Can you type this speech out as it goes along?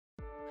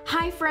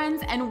Hi,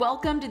 friends, and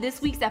welcome to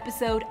this week's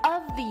episode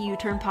of the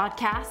U-Turn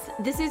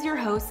Podcast. This is your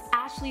host,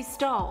 Ashley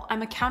Stahl.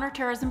 I'm a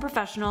counterterrorism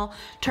professional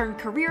turned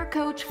career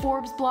coach,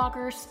 Forbes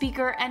blogger,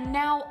 speaker, and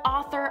now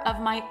author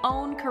of my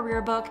own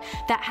career book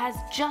that has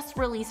just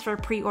released for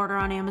pre-order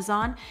on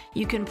Amazon.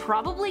 You can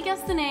probably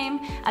guess the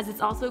name, as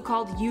it's also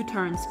called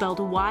U-Turn,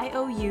 spelled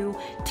Y-O-U-T-U-R-N.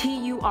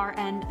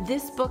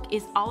 This book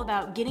is all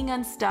about getting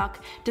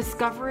unstuck,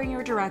 discovering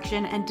your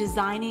direction, and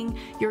designing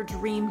your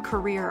dream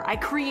career. I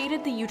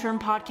created the U-Turn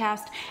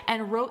Podcast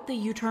and wrote the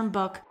U-Turn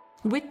book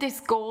with this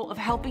goal of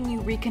helping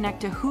you reconnect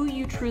to who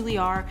you truly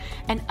are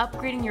and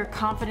upgrading your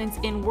confidence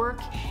in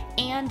work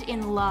and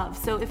in love.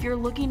 So if you're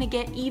looking to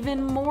get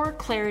even more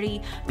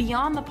clarity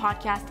beyond the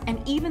podcast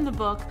and even the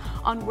book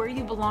on where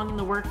you belong in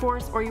the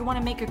workforce, or you want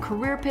to make a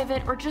career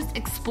pivot or just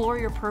explore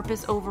your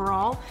purpose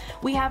overall,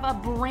 we have a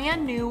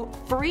brand new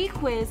free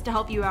quiz to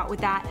help you out with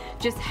that.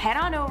 Just head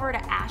on over to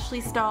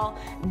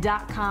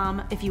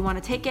ashleystahl.com. If you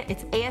want to take it,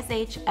 it's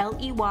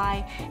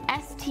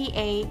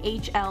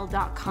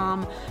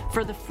ASHLEYSTAHL.com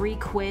for the free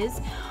quiz.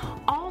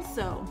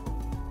 Also,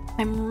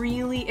 I'm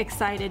really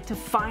excited to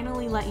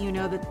finally let you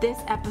know that this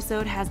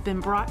episode has been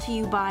brought to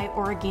you by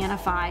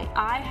Organifi.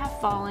 I have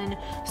fallen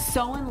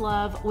so in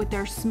love with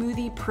their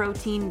smoothie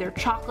protein, their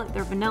chocolate,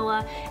 their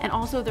vanilla, and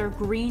also their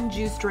green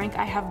juice drink.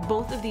 I have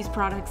both of these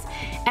products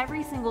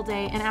every single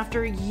day, and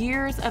after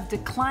years of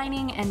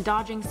declining and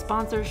dodging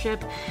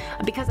sponsorship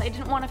because I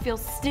didn't want to feel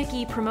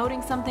sticky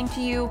promoting something to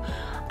you,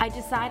 I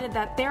decided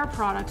that their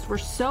products were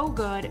so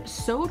good,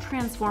 so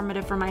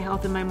transformative for my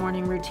health and my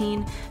morning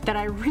routine, that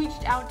I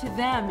reached out to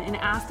them and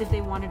asked if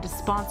they wanted to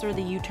sponsor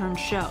the U-Turn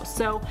show.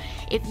 So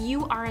if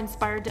you are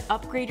inspired to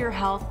upgrade your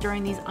health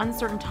during these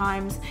uncertain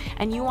times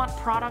and you want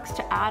products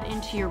to add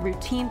into your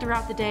routine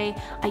throughout the day,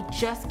 I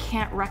just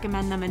can't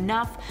recommend them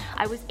enough.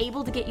 I was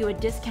able to get you a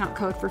discount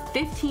code for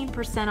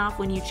 15% off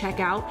when you check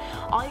out.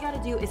 All you got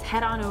to do is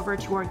head on over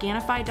to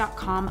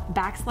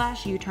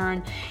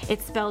Organifi.com/U-Turn.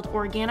 It's spelled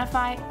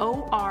Organifi,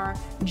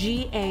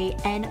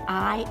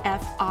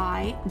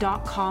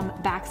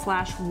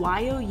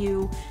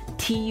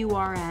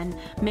 ORGANIFI.com/YOUTURN.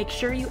 Make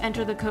sure you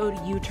enter the code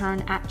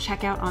U-Turn at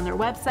checkout on their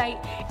website.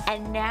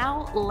 And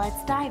now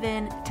let's dive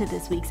in to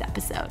this week's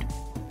episode.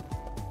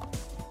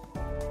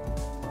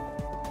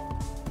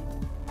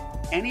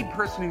 Any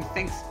person who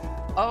thinks,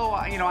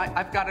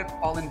 I've got it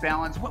all in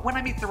balance. When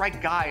I meet the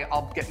right guy,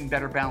 I'll get in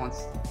better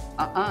balance.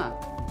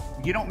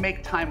 You don't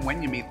make time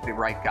when you meet the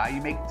right guy.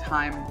 You make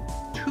time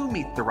to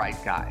meet the right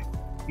guy.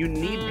 You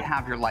need to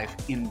have your life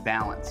in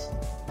balance.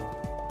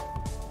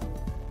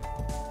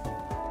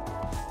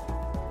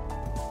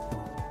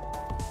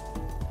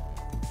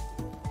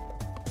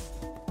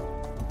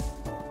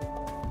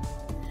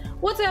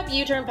 What's up,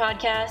 U-Turn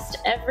Podcast?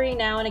 Every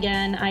now and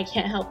again, I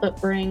can't help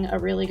but bring a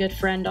really good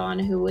friend on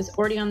who was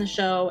already on the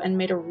show and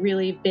made a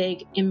really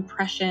big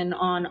impression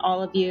on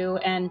all of you.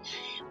 And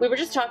we were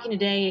just talking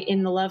today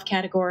in the love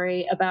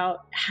category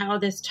about how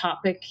this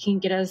topic can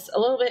get us a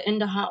little bit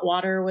into hot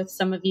water with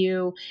some of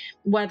you,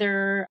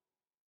 whether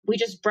we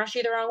just brush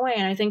you the wrong way.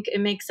 And I think it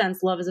makes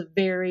sense. Love is a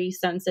very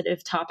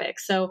sensitive topic.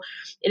 So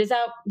it is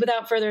out.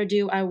 Without further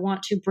ado, I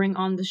want to bring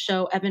on the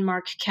show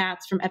Marc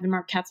Katz from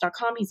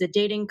evanmarckatz.com. He's a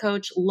dating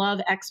coach,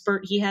 love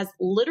expert. He has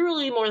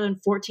literally more than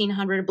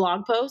 1,400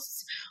 blog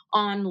posts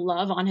on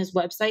love on his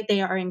website.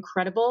 They are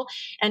incredible.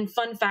 And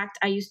fun fact,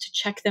 I used to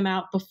check them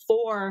out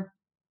before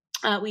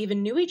we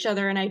even knew each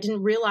other, and I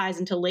didn't realize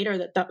until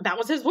later that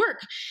was his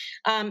work.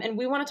 And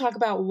we want to talk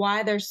about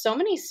why there's so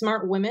many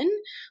smart women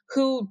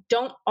who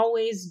don't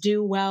always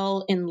do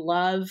well in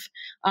love.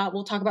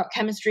 We'll talk about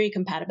chemistry,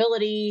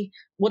 compatibility.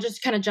 We'll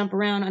just kind of jump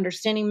around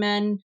understanding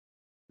men,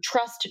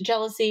 trust,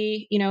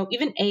 jealousy,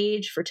 even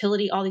age,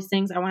 fertility, all these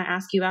things I want to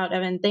ask you about.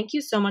 Evan, thank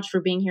you so much for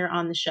being here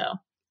on the show.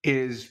 It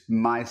is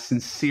my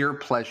sincere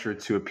pleasure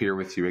to appear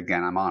with you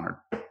again. I'm honored.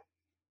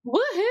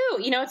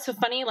 Woohoo! It's so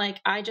funny. Like,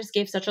 I just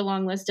gave such a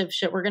long list of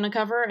shit we're going to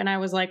cover. And I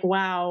was like,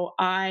 wow,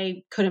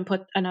 I couldn't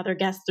put another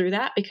guest through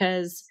that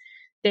because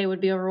they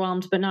would be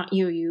overwhelmed, but not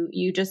you.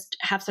 You just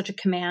have such a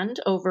command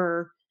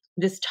over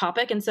this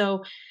topic. And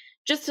so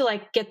just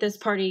to get this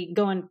party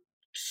going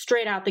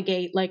straight out the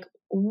gate,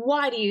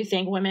 why do you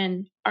think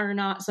women are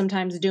not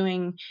sometimes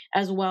doing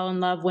as well in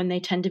love when they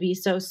tend to be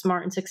so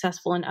smart and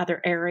successful in other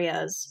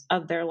areas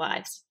of their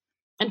lives?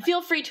 And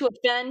feel free to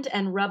offend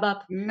and rub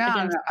up.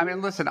 No. I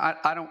mean, listen,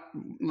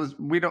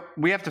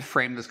 we have to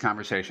frame this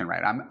conversation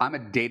right. I'm a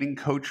dating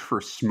coach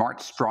for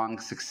smart, strong,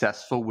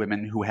 successful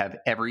women who have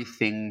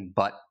everything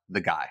but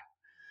the guy.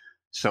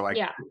 So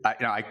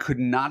I could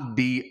not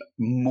be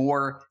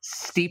more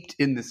steeped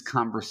in this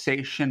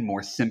conversation,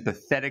 more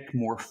sympathetic,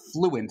 more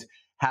fluent,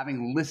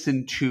 having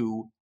listened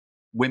to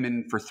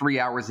women for 3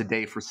 hours a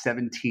day for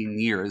 17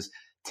 years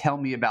tell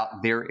me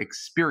about their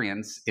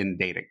experience in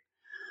dating.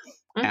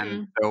 Mm-hmm.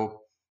 And so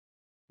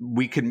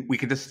we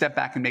could just step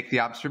back and make the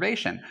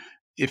observation.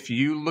 If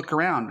you look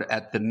around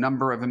at the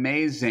number of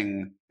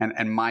amazing,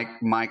 and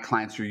my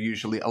clients are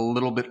usually a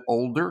little bit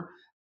older,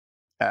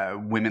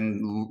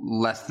 women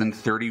less than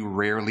 30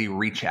 rarely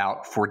reach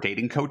out for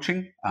dating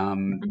coaching.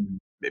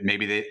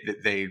 maybe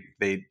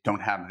they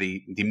don't have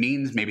the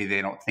means. Maybe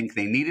they don't think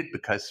they need it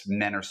because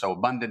men are so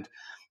abundant.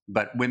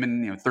 But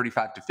women,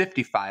 35 to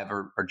 55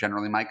 are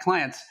generally my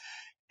clients.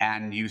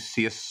 And you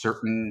see a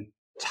certain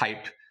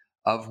type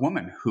of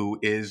woman who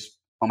is,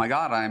 oh my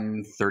God,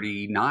 I'm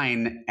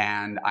 39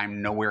 and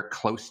I'm nowhere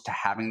close to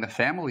having the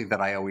family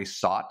that I always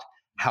sought.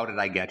 How did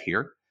I get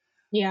here?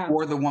 Yeah.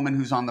 Or the woman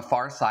who's on the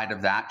far side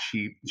of that.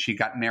 She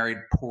got married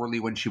poorly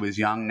when she was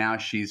young. Now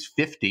she's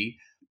 50,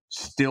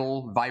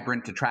 still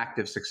vibrant,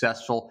 attractive,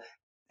 successful,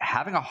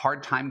 having a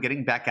hard time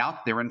getting back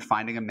out there and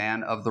finding a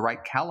man of the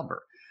right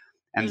caliber.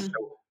 And so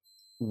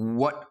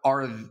what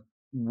are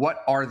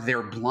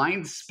their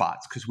blind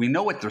spots? Because we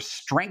know what their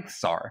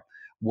strengths are.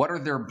 What are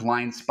their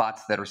blind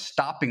spots that are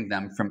stopping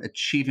them from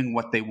achieving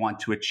what they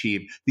want to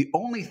achieve? The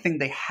only thing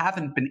they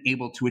haven't been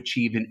able to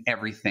achieve in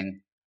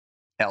everything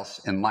else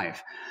in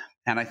life.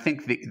 And I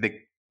think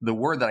the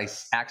word that I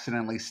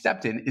accidentally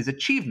stepped in is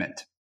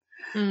achievement.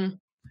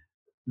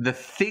 The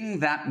thing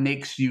that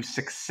makes you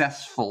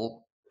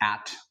successful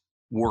at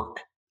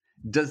work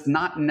does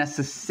not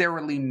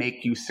necessarily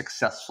make you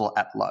successful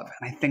at love.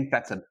 And I think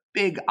that's a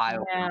big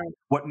eye-opener. Yeah.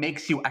 What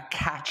makes you a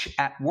catch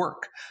at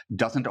work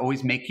doesn't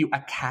always make you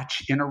a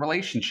catch in a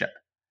relationship.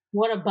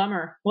 What a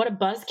bummer. What a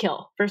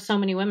buzzkill for so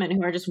many women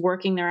who are just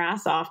working their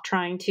ass off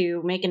trying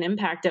to make an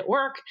impact at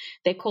work.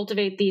 They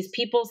cultivate these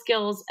people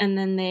skills, and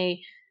then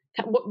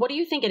what do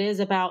you think it is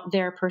about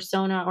their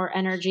persona or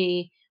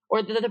energy,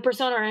 or the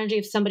persona or energy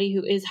of somebody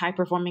who is high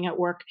performing at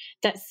work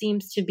that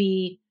seems to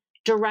be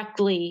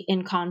directly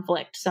in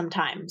conflict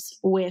sometimes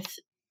with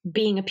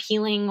being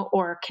appealing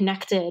or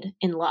connected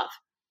in love?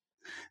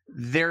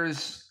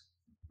 There's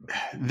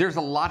a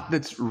lot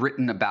that's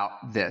written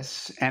about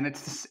this, and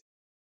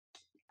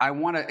I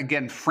want to,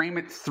 again, frame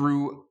it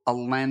through a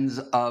lens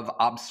of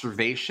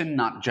observation,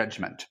 not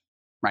judgment,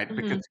 right?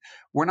 Mm-hmm. Because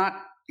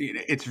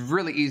it's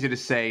really easy to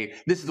say,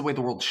 this is the way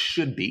the world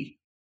should be.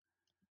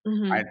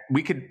 Mm-hmm. Right?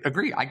 We could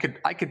agree. I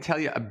could tell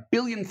you a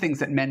billion things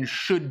that men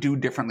should do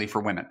differently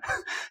for women.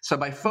 So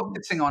by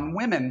focusing on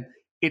women,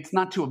 it's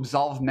not to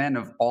absolve men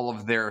of all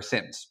of their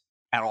sins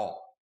at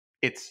all.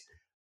 It's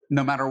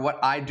no matter what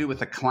I do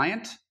with a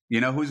client,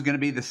 you know who's going to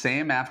be the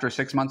same after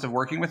 6 months of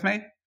working with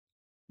me?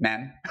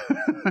 Men.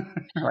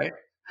 Right?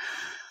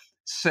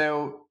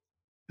 So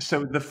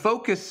the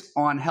focus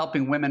on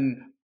helping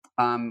women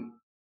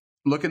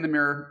look in the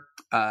mirror,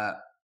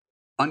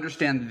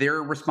 understand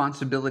their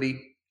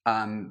responsibility,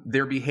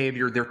 their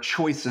behavior, their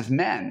choice of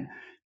men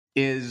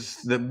is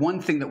the one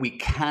thing that we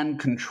can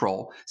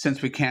control,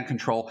 since we can't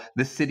control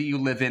the city you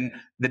live in,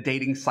 the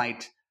dating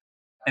site,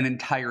 an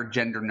entire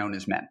gender known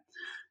as men.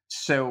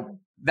 So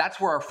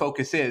that's where our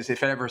focus is.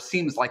 If it ever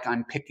seems like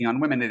I'm picking on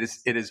women, it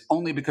is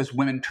only because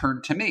women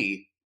turn to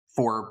me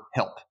for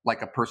help,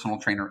 like a personal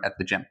trainer at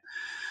the gym.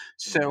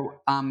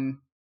 So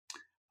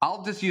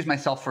I'll just use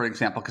myself for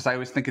example, because I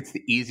always think it's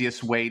the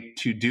easiest way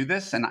to do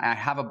this. And I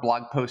have a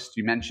blog post.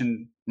 You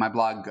mentioned my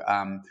blog,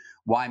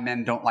 Why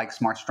Men Don't Like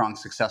Smart, Strong,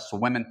 Successful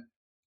Women.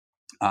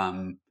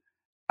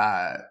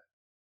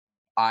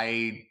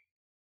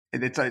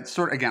 It's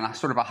sort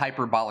of a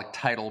hyperbolic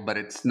title, but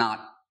it sounds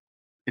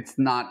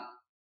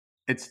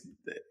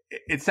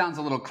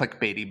a little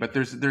clickbaity, but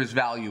there's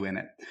value in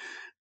it.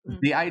 Mm-hmm.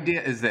 The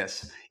idea is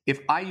this: if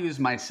I use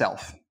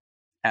myself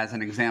as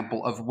an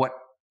example of what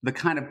the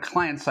kind of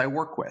clients I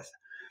work with,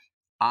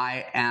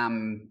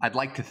 I'd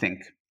like to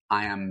think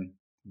I am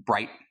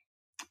bright,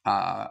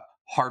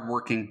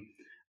 hardworking,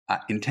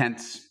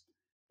 intense,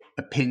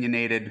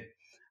 opinionated,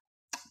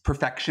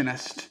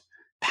 perfectionist,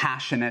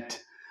 passionate,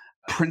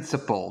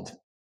 principled,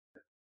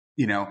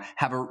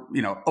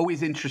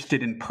 always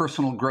interested in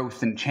personal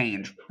growth and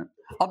change.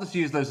 I'll just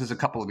use those as a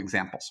couple of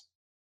examples,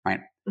 right?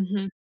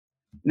 Mm-hmm.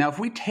 Now, if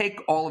we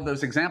take all of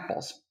those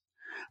examples,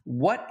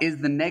 what is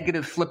the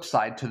negative flip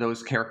side to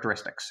those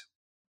characteristics?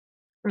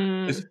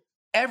 Because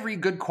every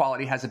good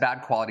quality has a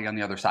bad quality on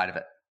the other side of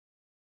it.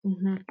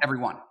 Mm-hmm. Every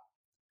one.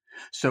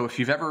 So if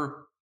you've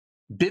ever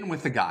been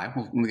with a guy,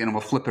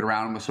 we'll flip it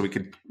around so we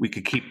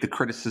could keep the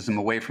criticism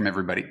away from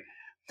everybody.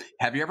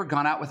 Have you ever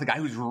gone out with a guy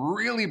who's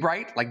really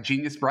bright, like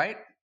genius bright?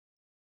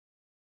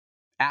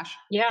 Ash?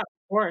 Yeah, of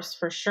course,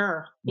 for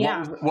sure.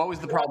 What was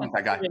the problem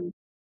with that guy?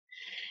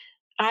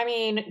 I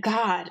mean,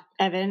 God,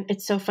 Evan,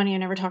 it's so funny. I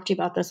never talked to you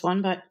about this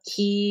one, but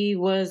he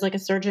was like a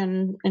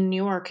surgeon in New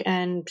York,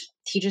 and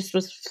he just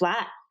was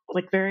flat,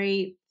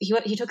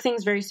 he took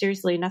things very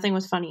seriously. Nothing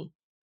was funny.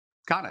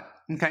 Got it.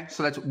 Okay.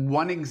 So that's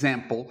one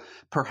example.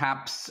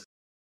 Perhaps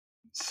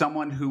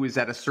someone who is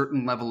at a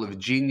certain level of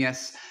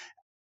genius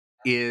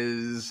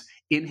is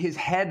in his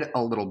head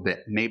a little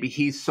bit. Maybe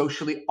he's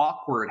socially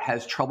awkward,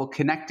 has trouble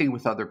connecting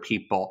with other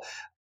people,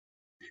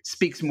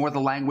 speaks more the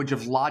language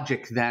of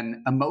logic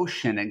than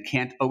emotion and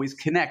can't always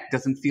connect,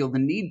 doesn't feel the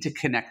need to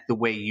connect the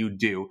way you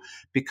do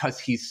because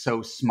he's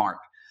so smart.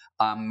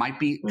 Might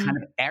be kind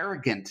of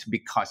arrogant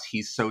because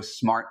he's so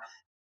smart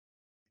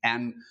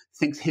and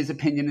thinks his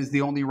opinion is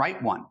the only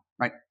right one,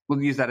 right?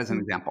 We'll use that as an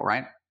example,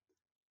 right?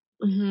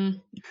 Mm-hmm.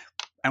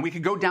 And we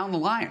could go down the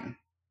line.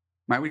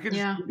 right? We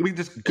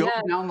just go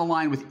down the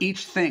line with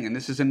each thing. And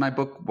this is in my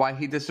book, Why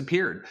He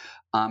Disappeared.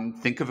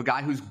 Think of a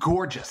guy who's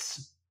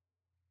gorgeous,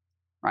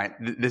 right?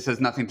 This has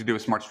nothing to do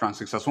with smart, strong,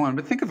 successful women,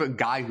 but think of a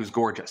guy who's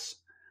gorgeous.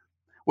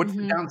 What's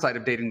the downside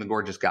of dating the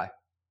gorgeous guy?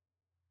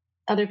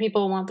 Other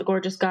people want the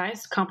gorgeous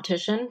guys,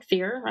 competition,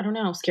 fear, I don't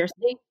know,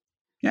 scarcity.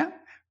 Yeah.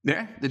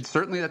 That's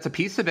a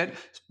piece of it.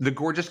 The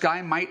gorgeous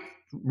guy might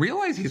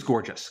realize he's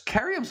gorgeous,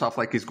 carry himself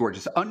like he's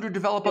gorgeous,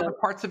 underdevelop other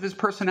parts of his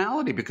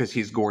personality because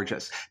he's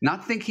gorgeous,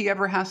 not think he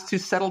ever has to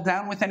settle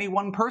down with any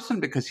one person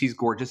because he's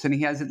gorgeous and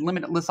he has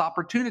limitless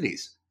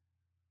opportunities.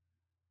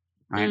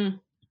 Right?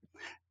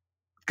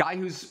 Guy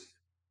who's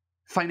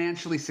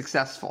financially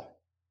successful.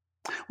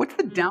 What's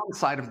the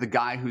downside of the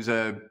guy who's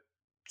a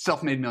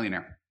self-made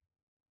millionaire?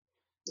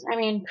 I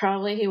mean,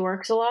 probably he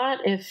works a lot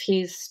if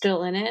he's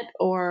still in it,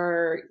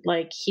 or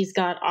like he's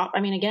got,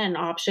 again,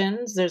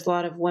 options. There's a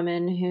lot of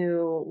women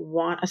who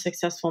want a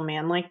successful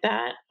man like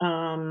that.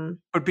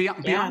 But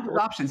beyond his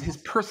options, his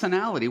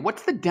personality,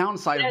 what's the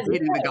downside of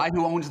dating the guy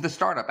who owns the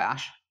startup,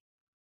 Ash?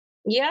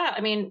 Yeah. I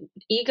mean,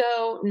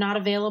 ego, not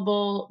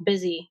available,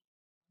 busy.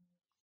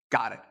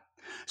 Got it.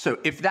 So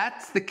if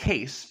that's the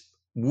case,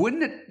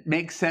 wouldn't it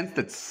make sense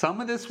that some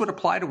of this would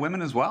apply to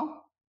women as well?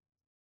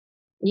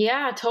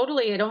 Yeah,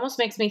 totally. It almost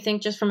makes me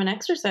think, just from an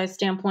exercise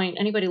standpoint,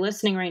 anybody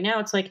listening right now,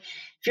 it's like,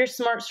 if you're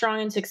smart, strong,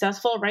 and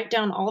successful, write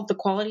down all of the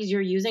qualities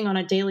you're using on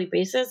a daily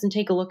basis and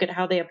take a look at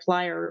how they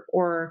apply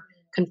or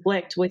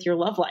conflict with your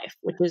love life,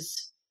 which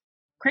is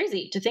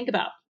crazy to think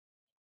about.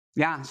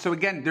 Yeah. So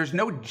again, there's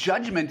no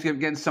judgment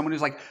against someone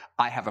who's like,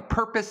 I have a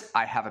purpose,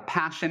 I have a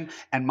passion,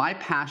 and my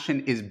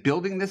passion is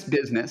building this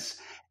business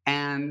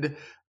and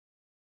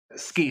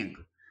skiing.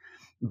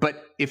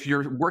 But if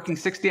you're working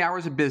 60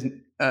 hours of business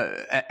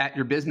at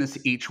your business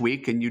each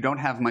week and you don't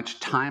have much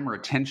time or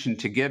attention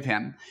to give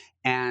him,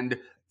 and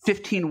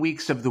 15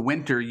 weeks of the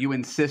winter you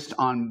insist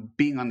on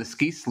being on the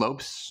ski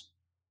slopes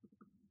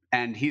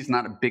and he's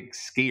not a big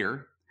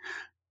skier,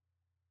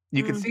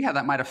 you can see how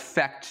that might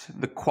affect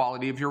the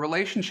quality of your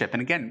relationship.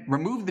 And again,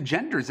 remove the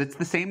genders. It's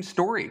the same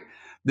story.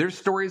 There's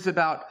stories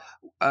about,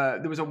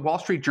 there was a Wall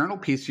Street Journal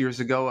piece years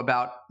ago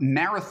about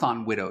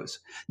marathon widows.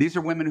 These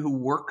are women who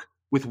work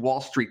with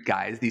Wall Street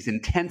guys, these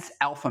intense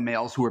alpha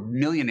males who are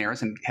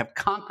millionaires and have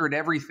conquered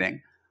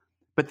everything,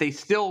 but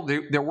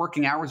their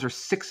working hours are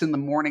 6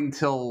 a.m.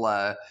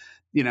 till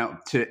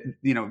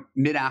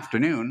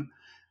mid-afternoon.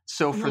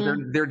 So for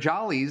their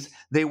jollies,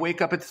 they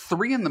wake up at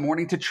 3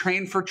 a.m. to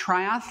train for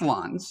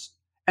triathlons,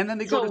 and then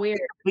they go to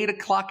 8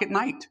 o'clock at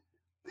night.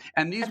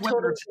 And these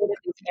women,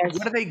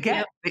 what do they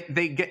get? Yep.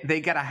 They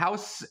get a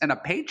house and a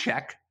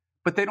paycheck,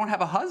 but they don't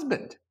have a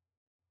husband.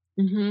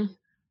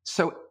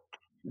 So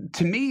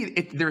to me,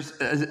 there's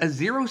a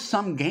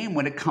zero-sum game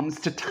when it comes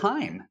to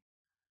time,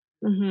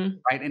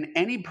 right? And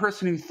any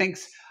person who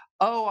thinks,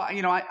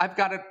 I've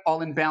got it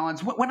all in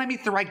balance. When I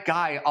meet the right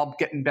guy, I'll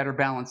get in better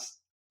balance.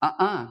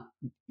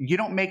 You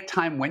don't make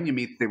time when you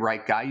meet the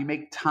right guy. You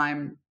make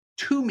time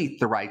to meet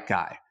the right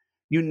guy.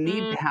 You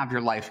need to have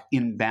your life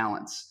in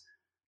balance,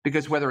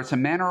 because whether it's a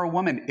man or a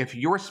woman, if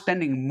you're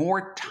spending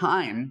more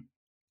time,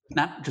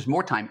 not just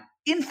more time,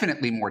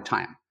 infinitely more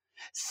time,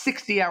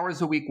 60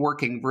 hours a week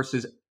working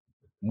versus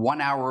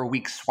 1 hour a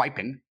week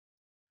swiping,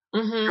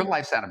 your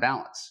life's out of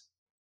balance.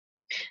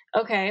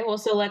 Okay. Well,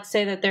 so let's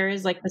say that there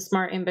is like the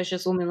smart,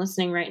 ambitious woman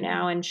listening right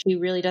now, and she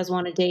really does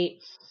want to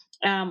date,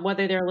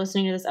 whether they're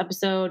listening to this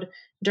episode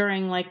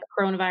during like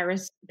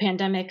coronavirus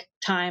pandemic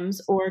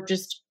times or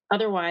just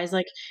otherwise.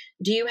 Like,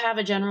 do you have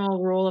a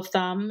general rule of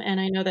thumb? And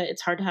I know that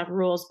it's hard to have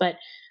rules, but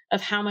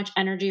of how much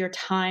energy or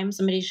time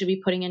somebody should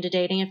be putting into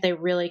dating if they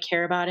really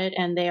care about it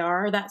and they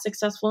are that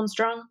successful and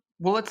strong?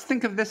 Well, let's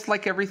think of this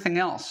like everything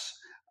else.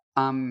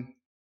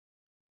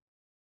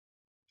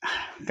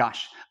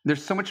 Gosh,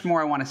 there's so much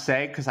more I want to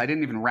say, because I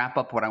didn't even wrap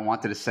up what I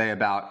wanted to say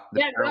about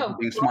the perils of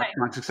being smart,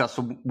 strong,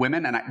 successful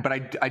women.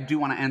 But I do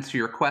want to answer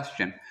your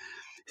question.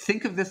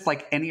 Think of this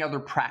like any other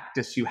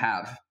practice you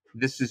have.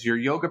 This is your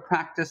yoga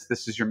practice.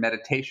 This is your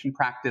meditation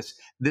practice.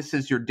 This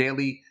is your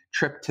daily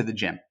trip to the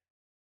gym,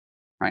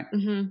 right?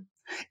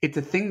 It's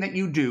a thing that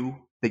you do,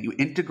 that you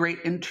integrate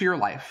into your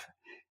life.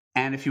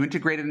 And if you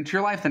integrate it into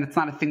your life, then it's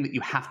not a thing that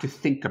you have to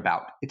think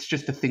about. It's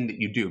just a thing that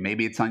you do.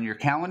 Maybe it's on your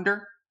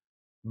calendar,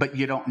 but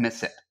you don't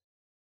miss it.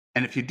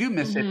 And if you do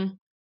miss it,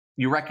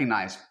 you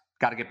recognize,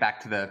 got to get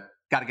back to the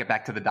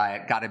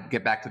diet, got to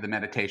get back to the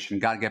meditation,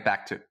 got to get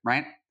back to,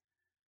 right?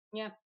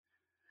 Yeah.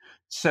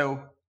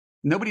 So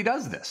nobody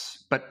does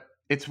this, but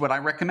it's what I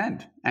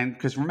recommend. And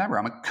because remember,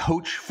 I'm a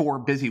coach for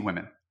busy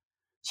women.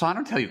 So I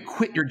don't tell you,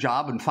 quit your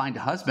job and find a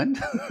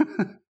husband.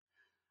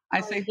 I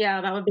say,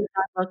 yeah, that would be a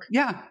bad look.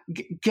 Yeah,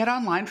 get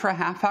online for a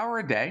half hour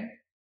a day,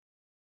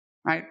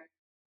 right?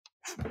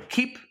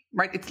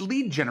 It's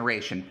lead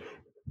generation.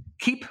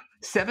 Keep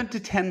 7 to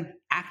 10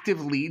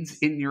 active leads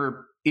in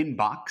your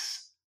inbox.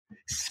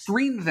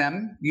 Screen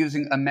them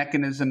using a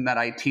mechanism that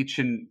I teach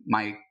in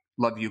my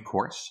Love You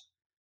course,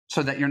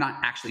 so that you're not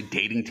actually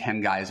dating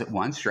 10 guys at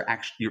once.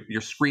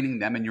 You're screening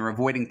them, and you're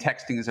avoiding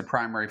texting as a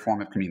primary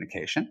form of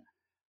communication.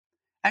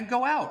 And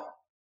go out.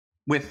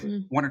 with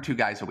one or two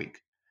guys a week.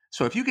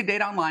 So if you could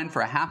date online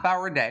for a half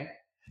hour a day,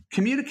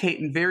 communicate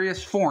in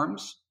various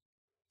forms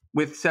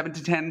with 7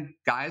 to 10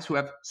 guys who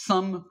have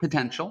some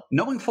potential,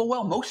 knowing full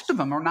well most of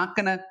them are not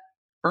going to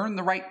earn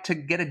the right to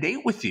get a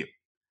date with you,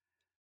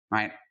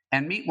 right?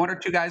 And meet one or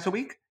two guys a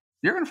week,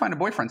 you're going to find a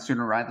boyfriend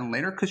sooner rather than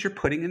later because you're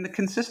putting in the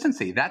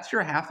consistency. That's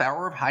your half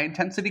hour of high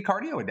intensity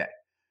cardio a day.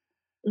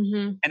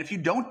 Mm-hmm. And if you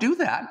don't do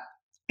that,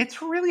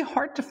 it's really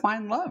hard to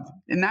find love.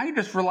 And now you're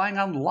just relying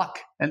on luck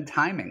and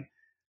timing.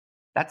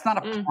 That's not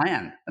a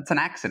plan. That's an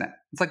accident.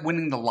 It's like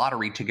winning the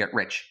lottery to get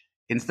rich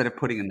instead of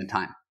putting in the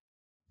time.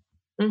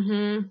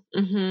 Mm-hmm.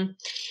 Mm-hmm.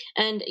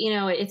 And,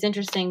 it's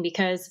interesting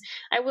because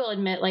I will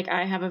admit, like,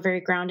 I have a very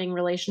grounding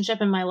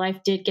relationship, and my life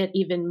did get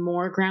even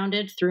more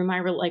grounded through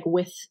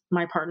with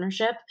my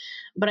partnership.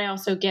 But I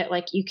also get,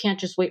 like, you can't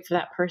just wait for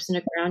that person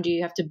to ground you.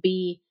 You have to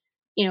be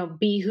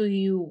who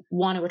you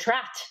want to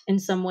attract in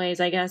some ways.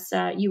 I guess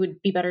you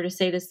would be better to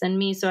say this than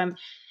me. So I'm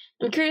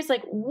curious,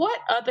 like, what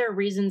other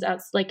reasons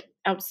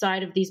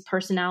outside of these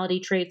personality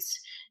traits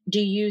do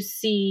you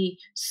see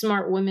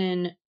smart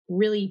women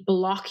really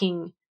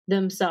blocking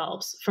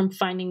themselves from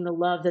finding the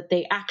love that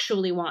they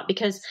actually want?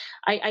 Because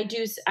I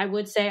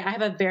would say I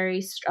have a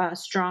very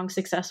strong,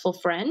 successful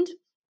friend,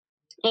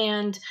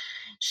 and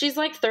she's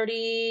like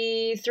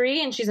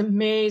 33 and she's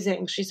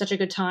amazing. She's such a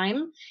good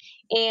time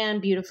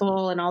and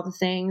beautiful and all the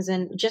things.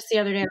 And just the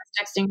other day I was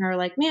texting her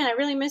like, man, I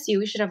really miss you.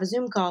 We should have a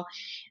Zoom call.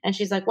 And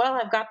she's like, well,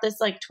 I've got this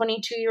like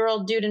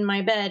 22-year-old dude in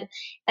my bed.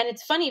 And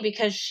it's funny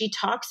because she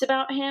talks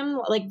about him,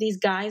 like these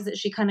guys that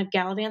she kind of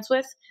gallivants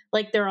with,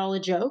 like they're all a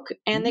joke,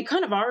 and they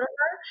kind of are to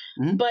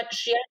her, but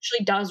she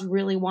actually does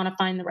really want to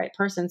find the right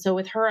person. So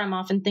with her, I'm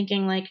often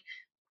thinking like,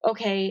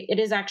 okay, it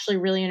is actually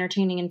really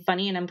entertaining and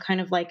funny. And I'm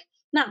kind of like,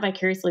 not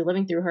vicariously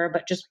living through her,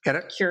 but just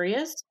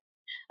curious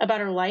about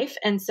her life.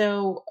 And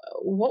so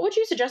what would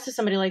you suggest to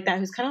somebody like that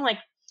who's kind of like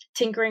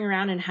tinkering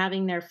around and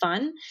having their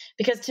fun?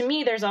 Because to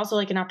me, there's also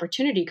like an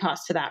opportunity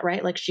cost to that,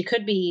 right? Like she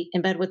could be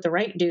in bed with the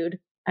right dude,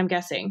 I'm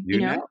guessing,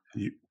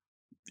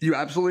 You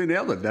absolutely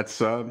nailed it. That's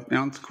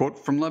it's a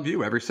quote from Love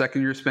You. Every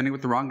second you're spending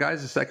with the wrong guy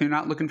is the second you're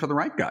not looking for the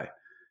right guy.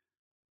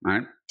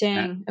 Right?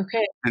 Dang.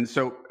 Okay. And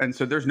so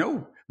there's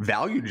no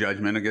value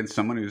judgment against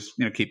someone who's,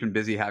 keeping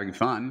busy, having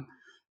fun.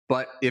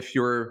 But if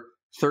you're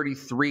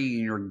 33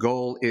 and your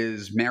goal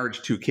is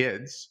marriage, 2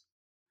 kids,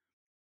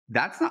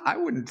 I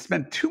wouldn't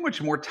spend too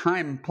much more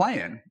time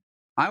playing.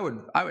 I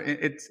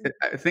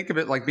think of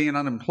it like being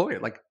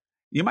unemployed. Like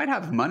you might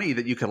have money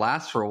that you could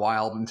last for a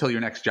while until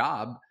your next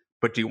job,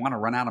 but do you want to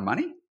run out of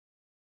money?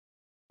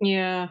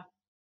 Yeah.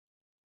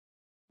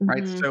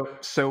 Right.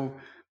 So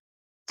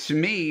to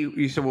me,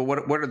 you said, well,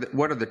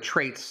 what are the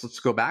traits? Let's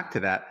go back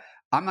to that.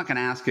 I'm not going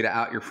to ask you to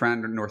out your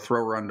friend nor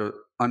throw her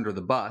under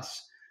the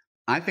bus.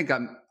 I think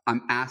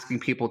I'm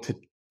asking people to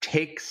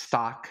take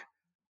stock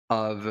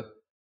of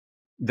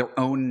their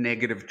own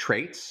negative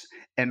traits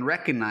and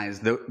recognize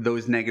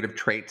those negative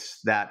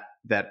traits that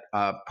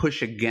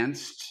push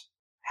against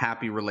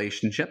happy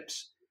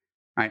relationships,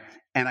 right?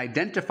 And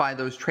identify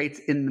those traits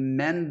in the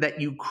men that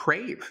you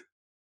crave,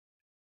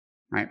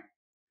 right?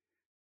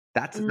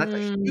 That's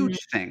a huge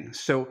thing.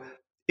 So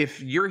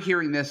if you're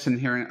hearing this and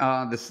hearing,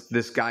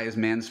 this guy is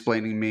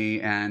mansplaining me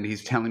and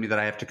he's telling me that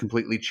I have to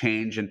completely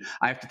change and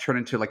I have to turn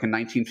into like a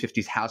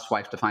 1950s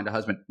housewife to find a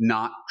husband,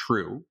 not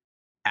true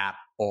at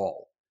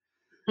all.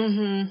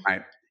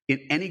 Right? In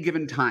any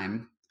given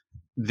time,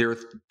 there are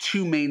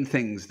 2 main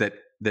things that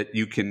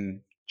you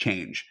can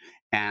change.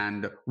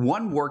 And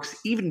one works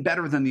even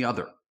better than the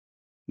other.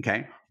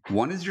 Okay.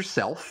 One is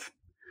yourself.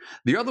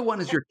 The other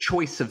one is your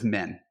choice of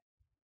men.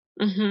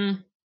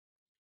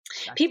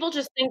 People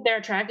just think they're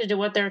attracted to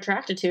what they're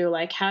attracted to.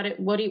 Like,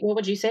 what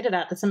would you say to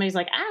that? That somebody's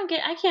like,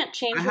 I can't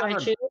change who I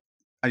choose.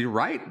 You're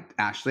right,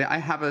 Ashley. I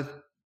have a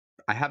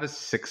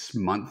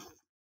 6-month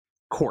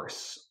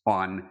course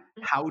on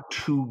how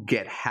to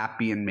get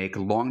happy and make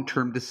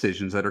long-term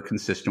decisions that are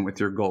consistent with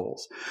your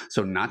goals.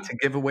 So not to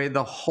give away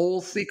the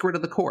whole secret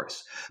of the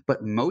course,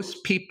 but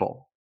most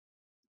people,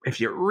 if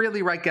you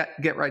really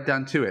get right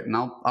down to it, and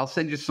I'll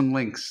send you some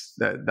links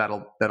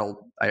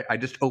I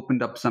just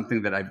opened up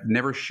something that I've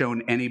never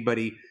shown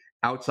anybody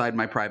outside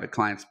my private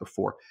clients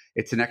before.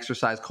 It's an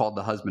exercise called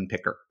the husband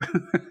picker.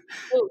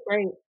 Oh,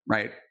 great.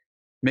 Right.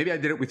 Maybe I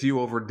did it with you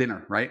over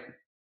dinner, right?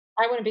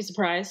 I wouldn't be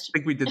surprised. I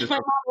think we did this. My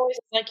mom always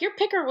was like, your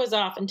picker was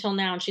off until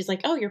now. And she's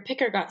like, oh, your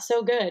picker got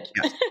so good.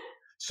 Yes.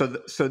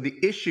 So the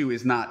issue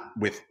is not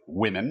with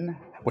women,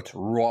 what's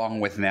wrong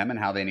with them and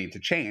how they need to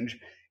change.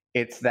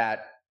 It's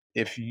that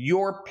if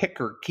your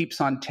picker keeps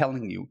on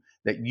telling you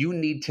that you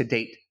need to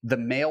date the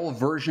male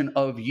version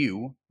of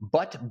you,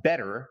 but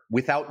better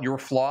without your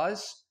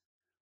flaws,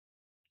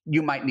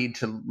 you might need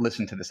to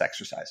listen to this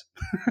exercise.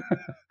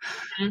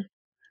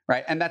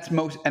 Right. And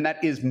that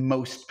is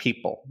most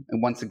people.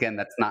 And once again,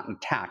 that's not an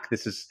attack.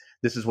 This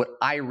is what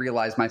I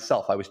realized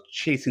myself. I was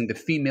chasing the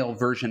female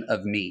version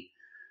of me.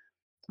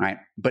 Right.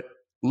 But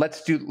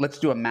let's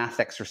do a math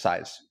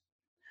exercise.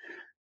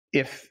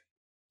 If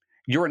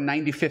you're a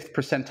 95th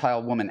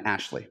percentile woman,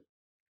 Ashley,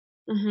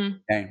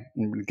 Okay.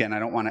 Again, I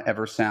don't want to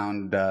ever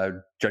sound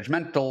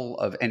judgmental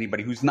of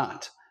anybody who's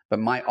not, but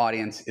my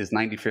audience is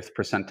 95th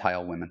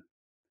percentile women.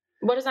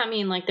 What does that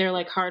mean? Like they're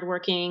like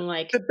hardworking,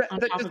 like on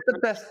top of the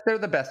best. They're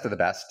the best of the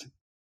best.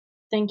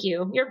 Thank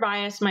you. You're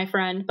biased, my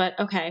friend, but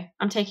okay,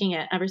 I'm taking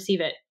it. I receive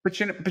it. But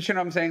you know what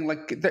I'm saying?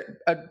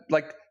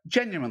 Like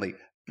genuinely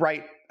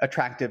bright,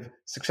 attractive,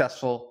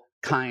 successful,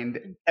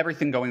 kind,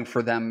 everything going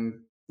for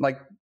them. Like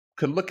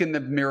could look in the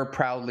mirror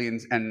proudly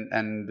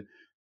and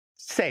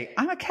say,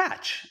 "I'm a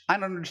catch. I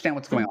don't understand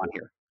what's going on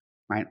here."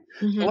 Right?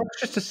 So let's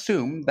just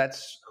assume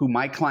that's who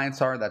my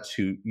clients are. That's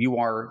who you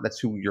are. That's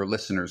who your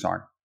listeners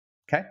are.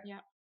 Okay. Yeah.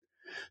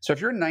 So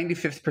if you're a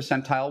 95th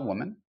percentile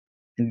woman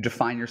and you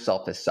define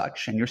yourself as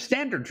such, and your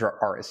standards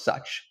are as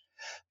such,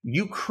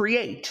 you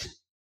create,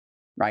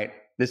 right,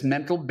 this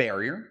mental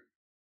barrier,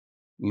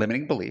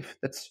 limiting belief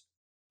that's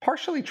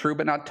partially true,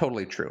 but not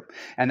totally true.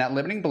 And that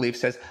limiting belief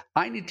says,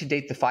 I need to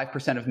date the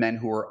 5% of men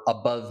who are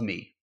above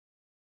me.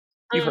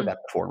 You've heard that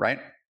before, right?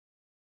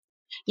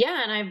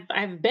 Yeah, and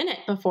I've been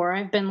it before.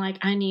 I've been like,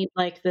 I need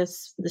like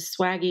this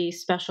swaggy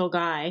special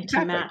guy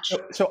to match.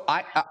 So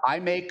I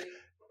make,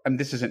 and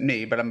this isn't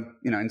me, but I'm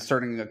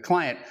inserting a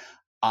client.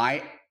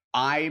 I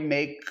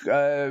make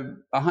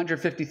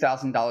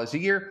 $150,000 a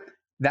year.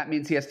 That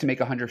means he has to make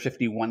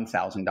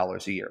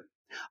 $151,000 a year.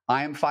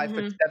 I am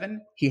 5'7".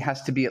 He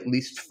has to be at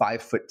least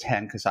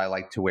 5'10" because I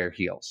like to wear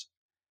heels.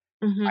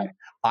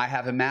 I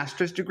have a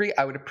master's degree.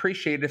 I would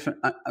appreciate if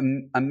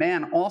a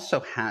man also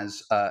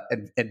has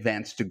an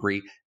advanced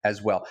degree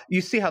as well.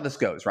 You see how this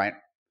goes, right?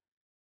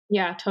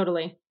 Yeah,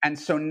 totally. And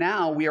so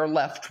now we are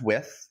left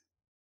with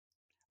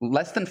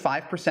less than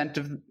 5%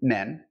 of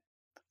men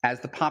as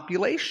the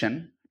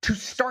population to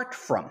start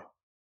from.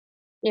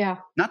 Yeah.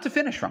 Not to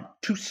finish from,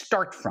 to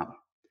start from.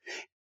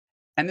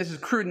 And this is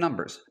crude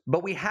numbers,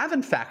 but we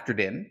haven't factored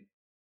in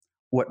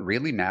what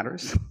really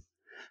matters: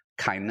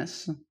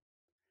 kindness,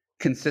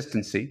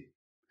 consistency,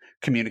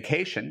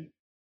 communication,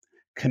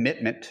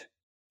 commitment,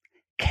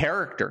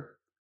 character.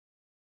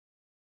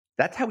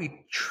 That's how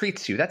he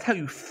treats you. That's how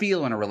you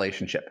feel in a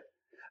relationship.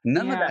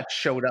 None of that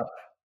showed up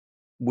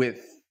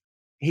with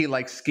he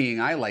likes skiing,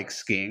 I like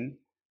skiing,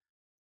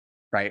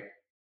 right?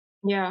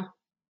 Yeah.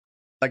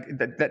 Like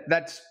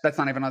that's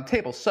not even on the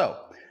table. So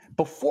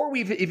before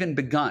we've even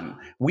begun,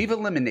 we've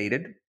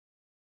eliminated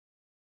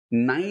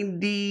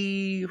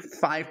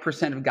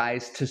 95% of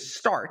guys to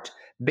start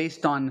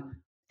based on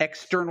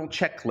external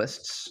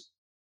checklists,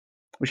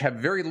 which have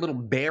very little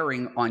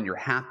bearing on your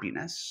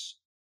happiness.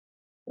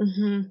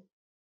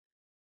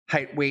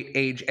 Height, weight,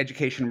 age,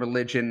 education,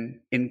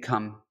 religion,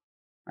 income,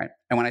 right?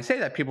 And when I say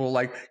that, people are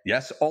like,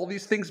 yes, all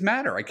these things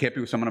matter. I can't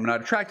be with someone I'm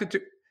not attracted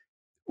to.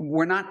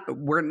 We're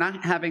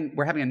having a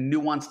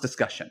nuanced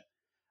discussion.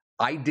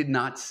 I did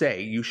not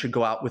say you should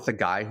go out with a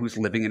guy who's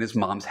living in his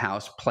mom's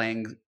house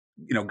playing,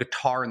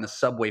 guitar in the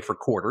subway for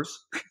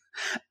quarters.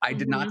 I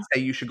did not say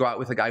you should go out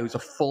with a guy who's a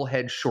full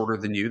head shorter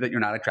than you that you're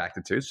not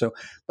attracted to. So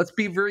let's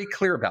be very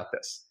clear about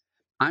this.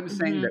 I'm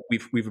saying that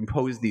we've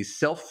imposed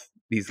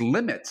these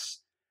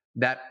limits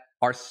that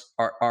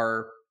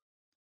are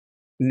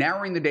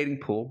narrowing the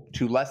dating pool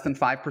to less than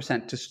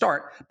 5% to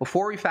start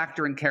before we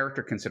factor in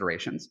character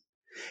considerations.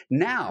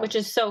 Now, which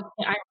is so,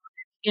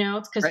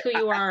 it's because who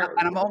you are.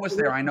 And I'm almost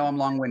there. I know I'm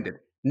long-winded.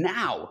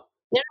 Now,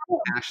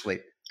 Ashley,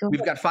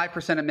 we've got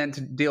 5% of men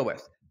to deal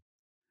with.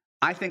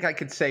 I think I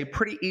could say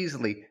pretty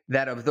easily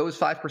that of those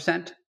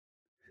 5%,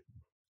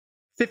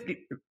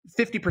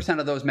 50%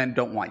 of those men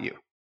don't want you.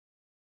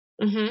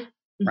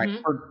 Right?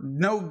 For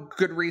no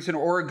good reason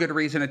or a good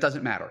reason, it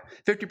doesn't matter.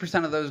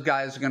 50% of those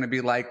guys are going to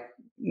be like,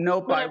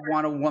 nope, whatever. I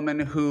want a woman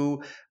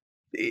who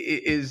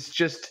is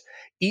just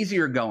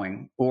easier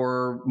going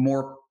or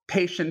more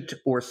patient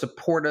or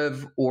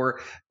supportive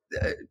or,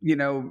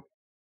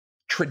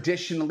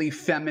 traditionally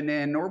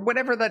feminine or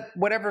whatever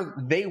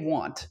they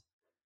want,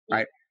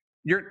 right?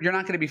 You're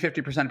not going to be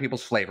 50% of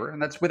people's flavor,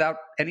 and that's without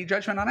any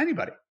judgment on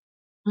anybody.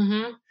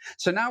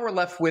 So now we're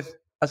left with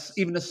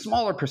even a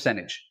smaller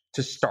percentage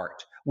to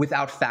start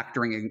without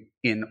factoring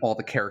in all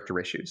the character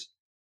issues.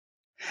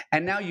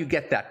 And now you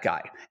get that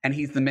guy, and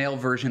he's the male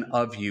version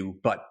of you,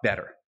 but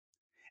better.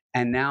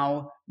 And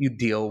now you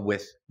deal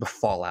with the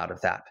fallout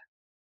of that.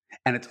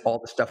 And it's all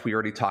the stuff we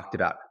already talked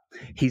about.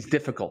 He's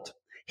difficult.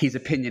 He's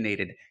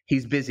opinionated.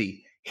 He's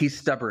busy. He's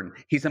stubborn.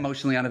 He's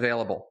emotionally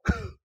unavailable.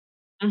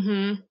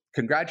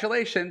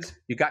 Congratulations.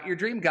 You got your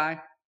dream guy.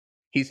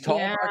 He's tall,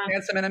 dark,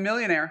 handsome, and a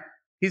millionaire.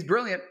 He's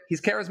brilliant.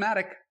 He's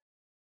charismatic.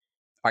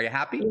 Are you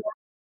happy?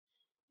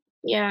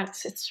 Yeah,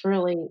 it's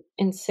really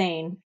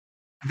insane.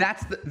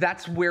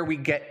 That's where we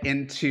get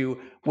into,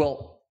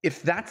 well,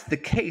 if that's the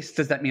case,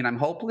 does that mean I'm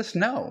hopeless?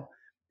 No.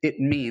 It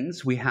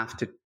means we have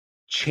to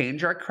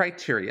change our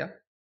criteria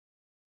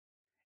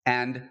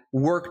and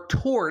work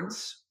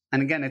towards,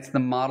 and again, it's the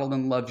model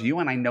and love you,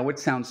 and I know it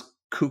sounds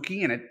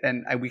kooky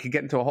and we could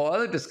get into a whole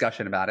other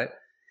discussion about it.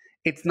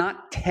 It's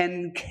not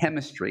 10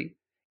 chemistry,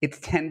 it's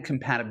 10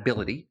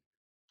 compatibility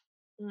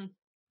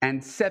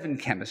and 7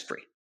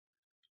 chemistry.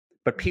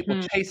 But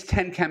people chase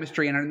 10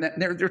 chemistry and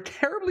they're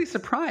terribly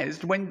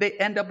surprised when they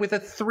end up with a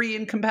 3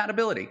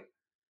 incompatibility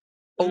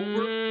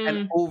over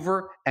and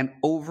over and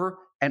over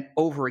and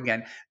over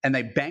again. And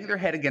they bang their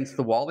head against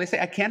the wall. They say,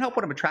 I can't help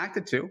what I'm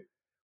attracted to.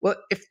 Well,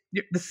 if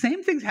the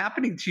same thing's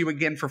happening to you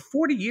again for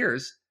 40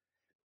 years,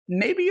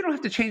 maybe you don't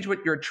have to change what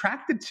you're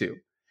attracted to.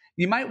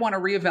 You might want to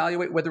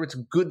reevaluate whether it's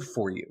good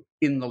for you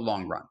in the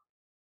long run.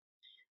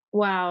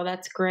 Wow,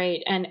 that's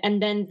great.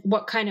 And then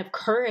what kind of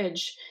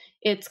courage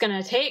it's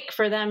going to take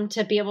for them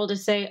to be able to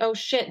say, oh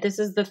shit, this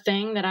is the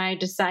thing that I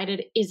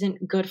decided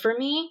isn't good for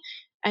me.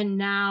 And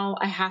now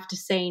I have to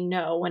say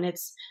no when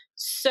it's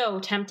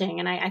so tempting.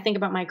 And I think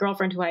about my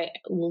girlfriend who I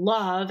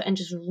love and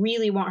just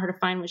really want her to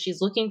find what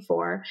she's looking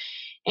for.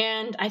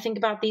 And I think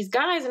about these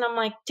guys and I'm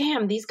like,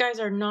 damn, these guys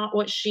are not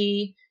what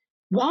she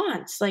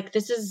wants. Like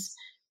this is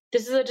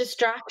a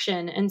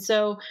distraction. And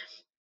so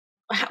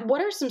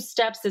what are some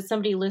steps that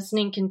somebody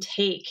listening can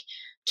take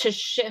to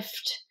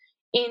shift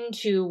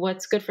into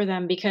what's good for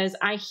them? Because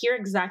I hear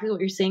exactly what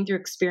you're saying through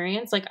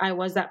experience. Like I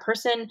was that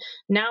person.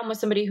 Now I'm with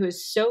somebody who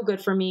is so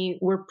good for me.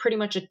 We're pretty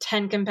much a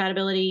 10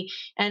 compatibility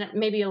and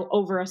maybe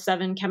over a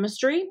 7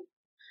 chemistry.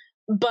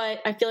 But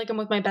I feel like I'm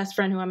with my best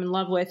friend who I'm in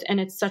love with, and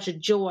it's such a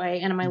joy.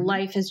 And my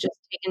life has just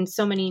taken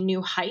so many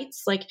new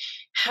heights. Like,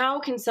 how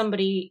can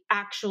somebody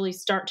actually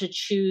start to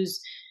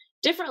choose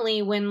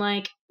differently when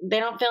like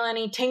they don't feel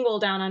any tingle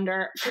down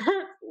under,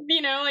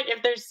 like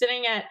if they're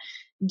sitting at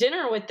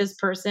dinner with this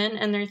person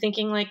and they're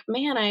thinking like,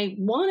 man, I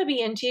want to be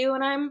into you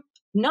and I'm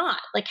not.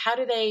 Like, how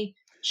do they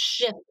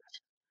shift?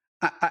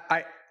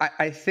 I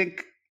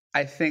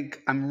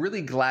think I'm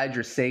really glad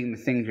you're saying the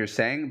things you're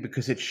saying,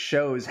 because it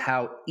shows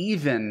how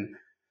even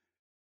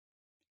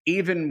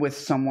with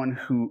someone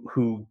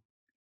who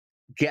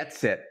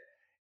gets it,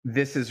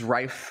 this is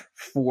rife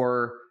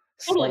for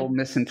subtle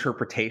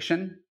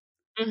misinterpretation.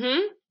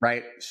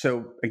 Right.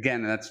 So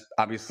again, that's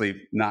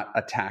obviously not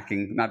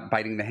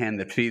biting the hand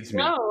that feeds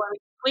me. No,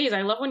 please.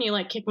 I love when you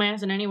like kick my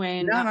ass in any way.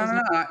 And no.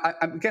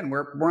 Again,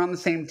 we're on the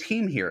same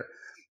team here.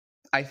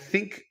 I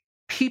think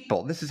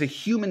people, this is a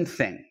human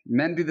thing.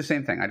 Men do the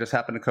same thing. I just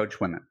happen to coach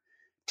women.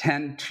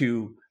 Tend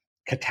to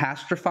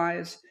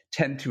catastrophize,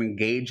 tend to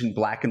engage in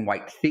black and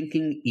white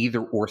thinking,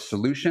 either or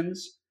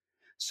solutions.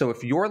 So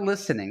if you're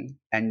listening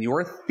and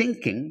you're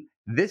thinking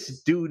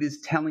this dude is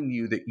telling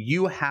you that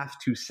you have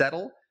to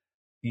settle,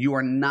 you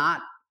are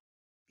not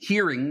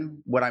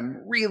hearing what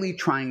I'm really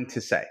trying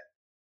to say.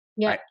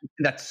 Yeah. Right?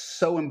 That's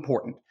so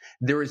important.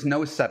 There is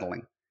no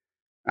settling.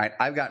 Right?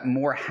 I've got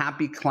more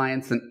happy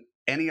clients than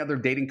any other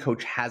dating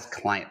coach has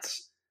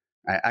clients.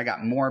 Right? I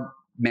got more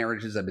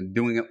marriages. I've been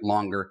doing it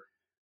longer.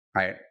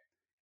 Right?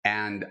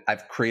 And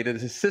I've created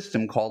a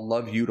system called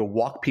Love You to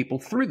walk people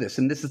through this.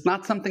 And this is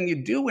not something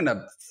you do in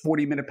a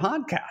 40-minute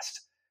podcast.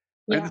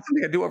 Right? Yeah. It's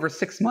something I do over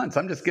 6 months.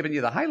 I'm just giving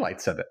you the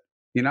highlights of it,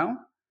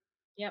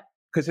 Yep.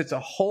 Because it's a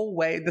whole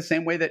way, the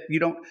same way that you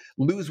don't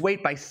lose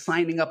weight by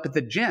signing up at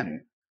the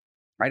gym,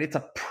 right? It's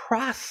a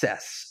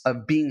process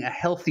of being a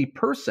healthy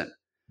person.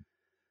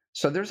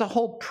 So there's a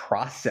whole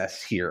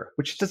process here,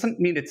 which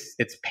doesn't mean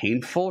it's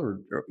painful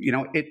or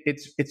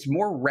it's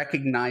more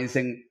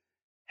recognizing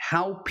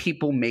how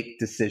people make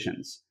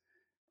decisions,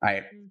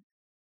 right?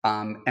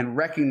 And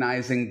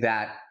recognizing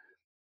that,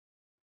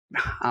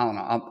 I don't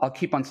know, I'll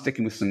keep on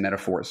sticking with some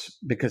metaphors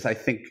because I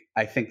think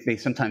they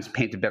sometimes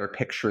paint a better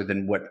picture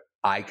than what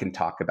I can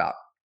talk about.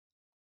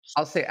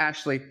 I'll say,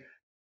 Ashley,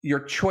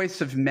 your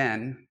choice of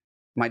men,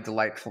 my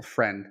delightful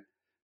friend,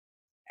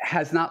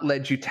 has not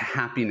led you to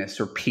happiness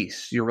or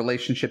peace. Your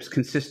relationships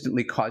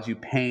consistently cause you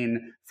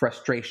pain,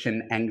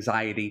 frustration,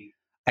 anxiety.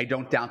 I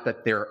don't doubt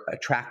that they're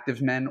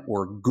attractive men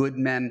or good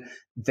men.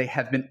 They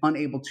have been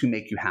unable to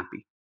make you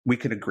happy. We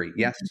could agree,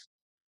 yes?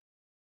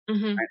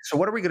 Mm-hmm. Right, so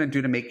what are we going to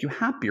do to make you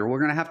happier? We're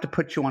going to have to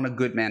put you on a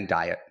good man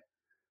diet.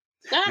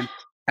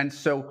 And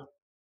so,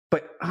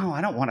 but,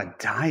 I don't want a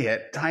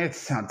diet. Diets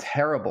sound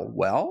terrible.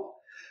 Well,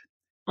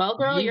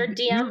 girl, your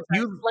DMs.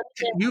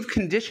 You've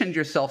conditioned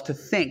yourself to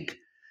think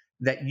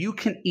that you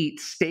can eat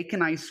steak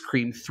and ice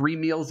cream 3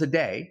 meals a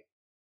day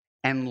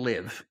and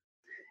live.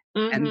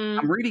 And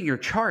I'm reading your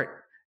chart.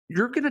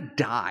 You're going to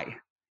die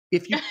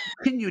if you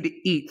continue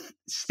to eat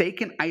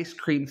steak and ice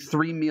cream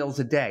 3 meals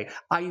a day.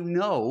 I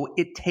know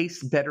it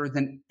tastes better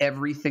than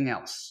everything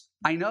else.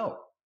 I know.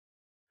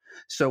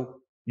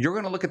 So you're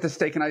going to look at the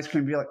steak and ice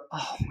cream and be like,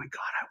 oh my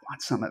God, I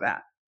want some of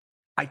that.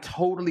 I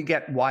totally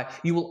get why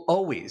you will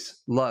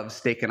always love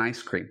steak and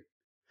ice cream,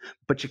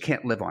 but you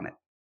can't live on it.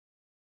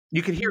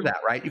 You can hear that,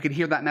 right? You can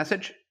hear that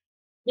message?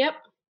 Yep.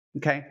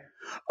 Okay.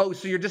 Oh,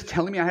 so you're just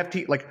telling me I have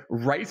to eat like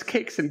rice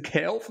cakes and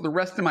kale for the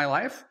rest of my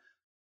life?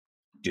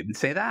 Didn't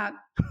say that.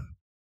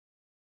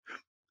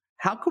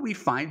 How could we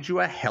find you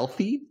a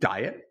healthy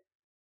diet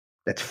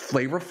that's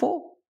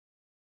flavorful,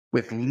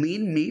 with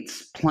lean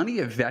meats, plenty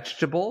of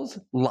vegetables,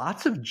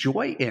 lots of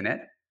joy in it,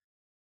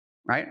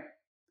 right?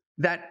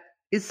 That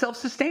is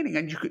self-sustaining,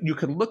 and you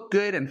could look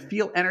good and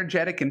feel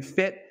energetic and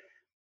fit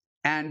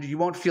And you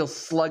won't feel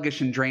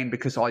sluggish and drained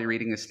because all you're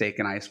eating is steak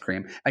and ice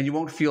cream. And you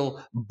won't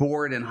feel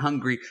bored and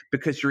hungry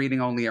because you're eating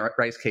only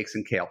rice cakes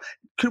and kale.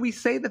 Could we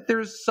say that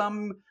there's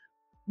some,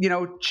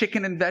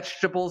 chicken and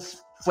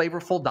vegetables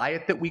flavorful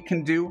diet that we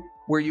can do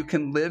where you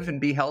can live and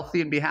be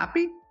healthy and be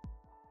happy?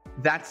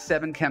 That's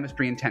 7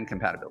 chemistry and 10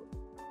 compatibility.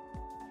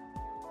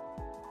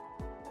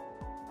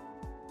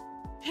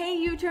 Hey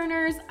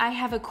U-turners, I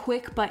have a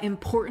quick but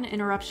important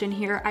interruption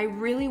here. I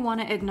really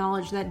want to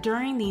acknowledge that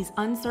during these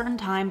uncertain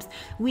times,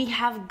 we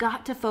have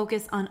got to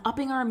focus on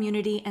upping our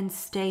immunity and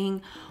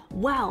staying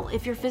well.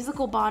 If your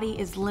physical body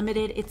is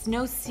limited, it's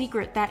no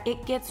secret that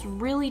it gets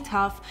really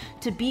tough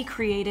to be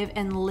creative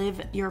and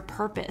live your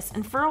purpose.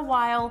 And for a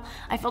while,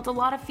 I felt a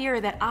lot of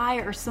fear that I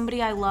or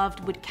somebody I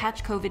loved would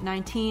catch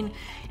COVID-19.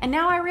 And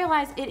now I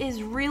realize it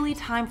is really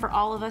time for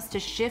all of us to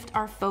shift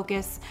our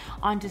focus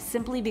onto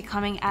simply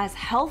becoming as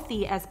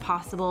healthy as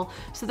possible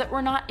so that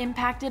we're not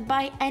impacted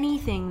by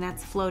anything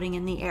that's floating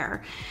in the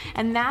air.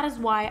 And that is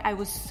why I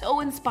was so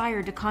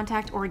inspired to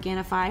contact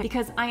Organifi,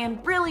 because I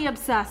am really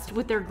obsessed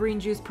with their green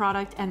juice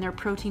product and their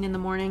protein in the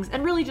mornings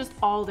and really just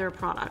all their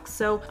products.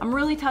 So I'm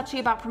really touchy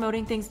about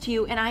promoting things to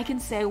you, and I can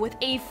say with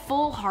a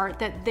full heart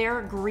that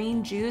their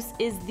green juice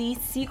is the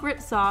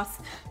secret sauce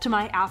to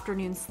my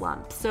afternoon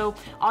slump. So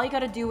all you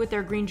got to do with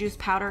their green juice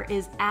powder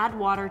is add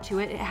water to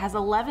it. It has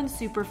 11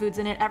 superfoods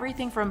in it,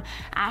 everything from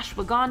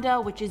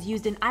ashwagandha, which is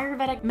used in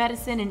Ayurvedic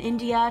medicine in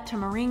India, to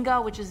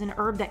moringa, which is an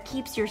herb that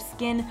keeps your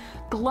skin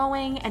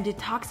glowing and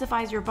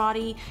detoxifies your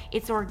body.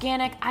 It's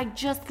organic. I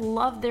just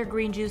love their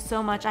green juice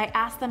so much. I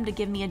asked them to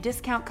give me a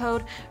discount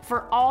code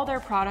for all their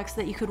products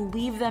that you could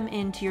weave them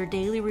into your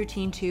daily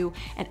routine too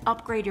and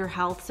upgrade your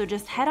health. So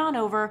just head on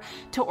over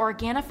to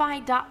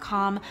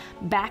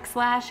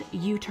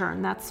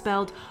Organifi.com/U-turn. That's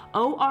spelled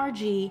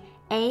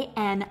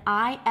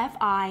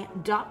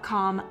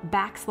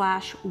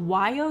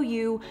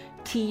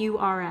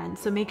ORGANIFI.com/YOUTURN.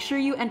 So make sure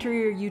you enter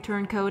your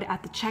U-turn code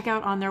at the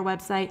checkout on their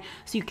website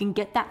so you can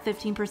get that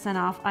 15%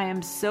 off. I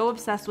am so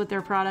obsessed with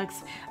their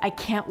products. I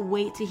can't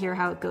wait to hear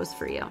how it goes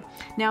for you.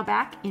 Now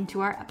back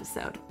into our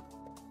episode.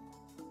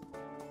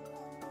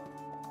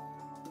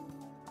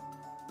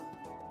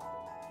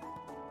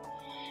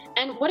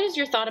 And what is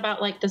your thought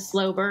about like the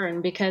slow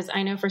burn? Because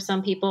I know for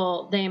some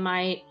people, they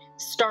might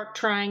start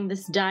trying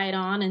this diet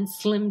on and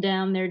slim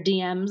down their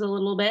DMs a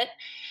little bit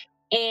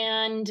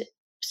and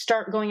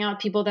start going out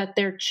with people that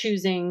they're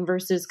choosing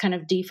versus kind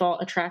of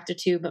default attracted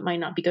to, but might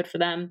not be good for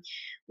them.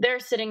 They're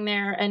sitting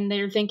there and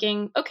they're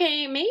thinking,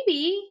 okay,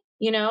 maybe,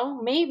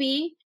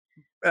 maybe.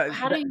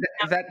 How do you?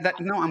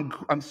 No,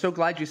 I'm so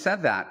glad you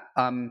said that.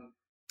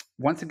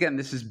 Once again,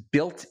 this is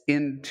built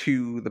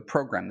into the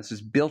program. This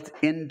is built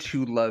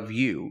into Love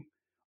You.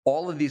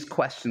 All of these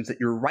questions that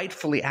you're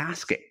rightfully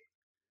asking,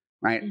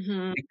 right?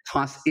 Mm-hmm.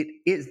 Because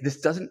this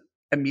doesn't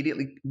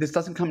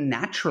come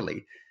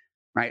naturally,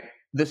 right?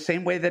 The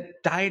same way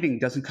that dieting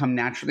doesn't come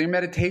naturally, or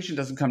meditation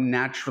doesn't come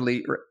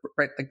naturally,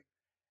 right? Like,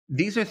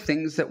 these are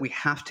things that we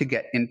have to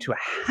get into a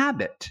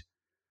habit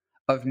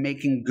of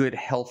making good,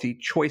 healthy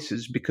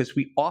choices, because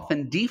we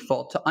often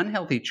default to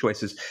unhealthy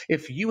choices.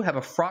 If you have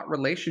a fraught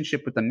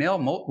relationship with the male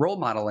role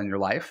model in your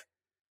life,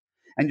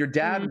 and your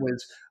dad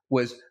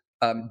was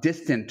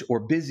distant or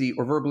busy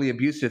or verbally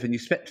abusive, and you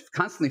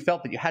constantly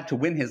felt that you had to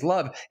win his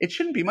love, it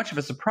shouldn't be much of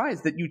a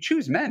surprise that you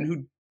choose men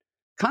who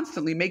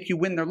constantly make you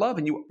win their love,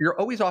 and you're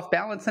always off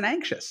balance and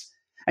anxious.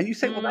 And you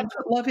say, well, that's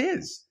what love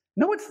is.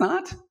 No, it's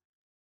not.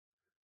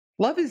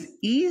 Love is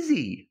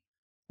easy.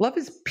 Love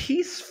is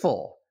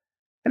peaceful.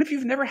 And if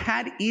you've never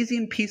had easy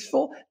and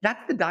peaceful,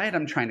 that's the diet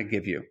I'm trying to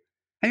give you.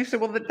 And you say,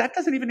 well, that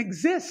doesn't even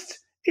exist.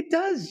 It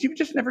does. You've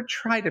just never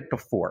tried it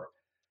before.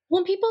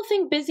 When people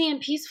think busy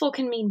and peaceful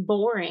can mean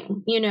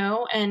boring,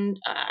 and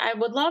I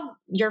would love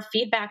your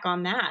feedback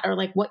on that, or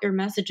like what your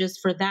message is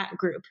for that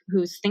group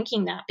who's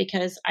thinking that,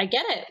 because I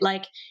get it.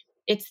 Like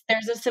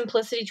there's a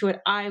simplicity to it.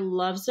 I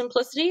love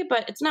simplicity,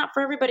 but it's not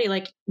for everybody.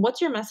 Like,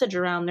 what's your message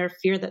around their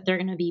fear that they're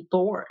going to be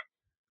bored?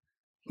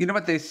 You know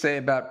what they say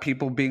about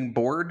people being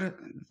bored?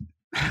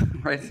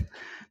 Right?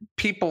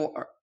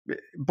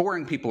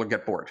 Boring people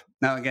get bored.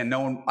 Now, again,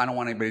 I don't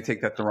want anybody to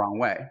take that the wrong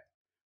way,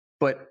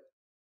 but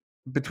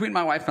between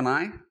my wife and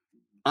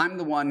I'm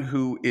the one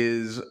who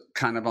is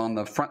kind of on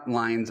the front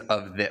lines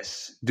of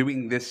this,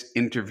 doing this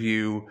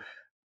interview,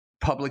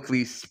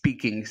 publicly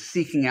speaking,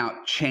 seeking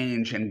out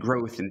change and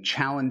growth and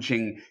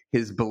challenging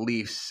his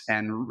beliefs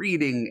and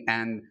reading,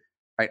 and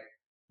right.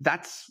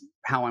 That's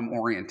how I'm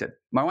oriented.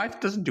 My wife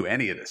doesn't do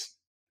any of this.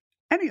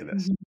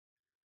 Mm-hmm.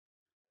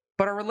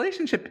 But our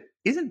relationship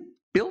isn't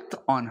built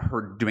on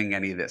her doing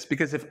any of this,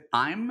 because if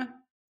I'm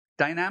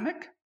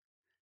dynamic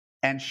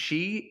and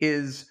she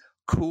is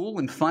cool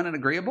and fun and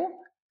agreeable,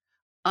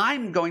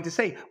 I'm going to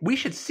say, we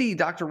should see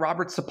Dr.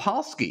 Robert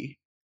Sapolsky,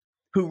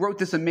 who wrote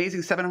this amazing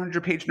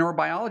 700-page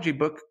neurobiology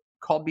book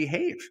called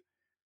Behave.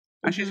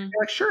 And she's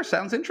like, sure,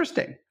 sounds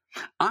interesting.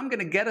 I'm going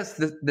to get us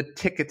the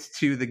tickets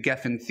to the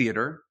Geffen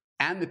Theater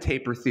and the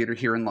Taper Theater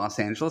here in Los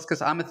Angeles,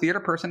 because I'm a theater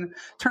person.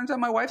 Turns out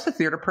my wife's a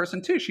theater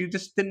person too. She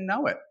just didn't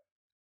know it.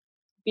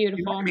 Beautiful.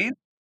 You know what I mean?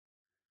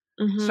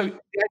 So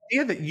the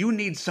idea that you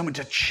need someone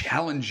to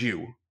challenge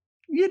you,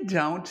 you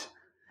don't.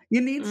 You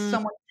need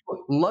someone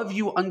to love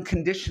you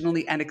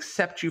unconditionally and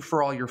accept you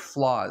for all your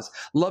flaws.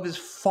 Love is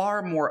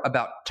far more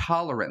about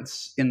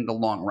tolerance in the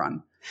long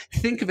run.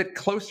 Think of it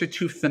closer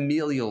to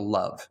familial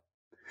love.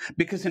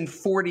 Because in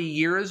 40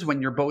 years,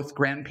 when you're both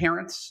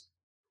grandparents,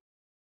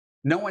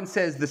 no one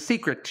says the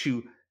secret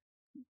to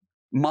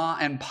Ma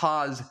and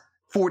Pa's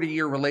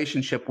 40-year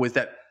relationship was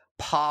that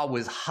Pa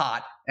was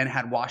hot and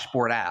had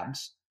washboard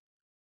abs.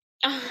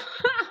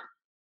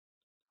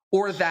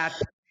 Or that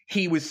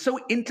he was so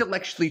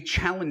intellectually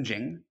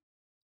challenging,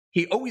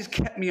 he always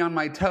kept me on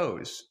my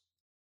toes.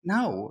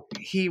 No,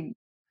 he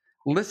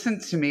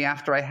listened to me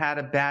after I had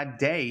a bad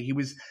day.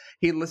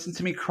 He listened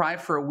to me cry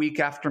for a week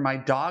after my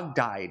dog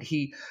died.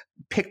 He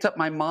picked up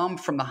my mom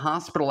from the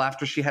hospital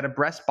after she had a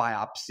breast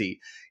biopsy.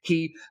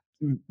 He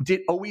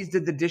always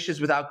did the dishes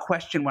without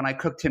question when I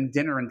cooked him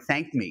dinner and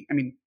thanked me. I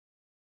mean,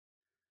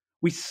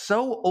 we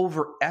so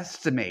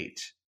overestimate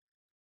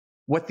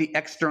what the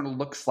external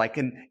looks like.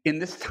 And in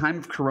this time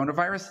of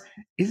coronavirus,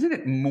 isn't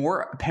it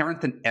more apparent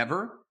than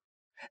ever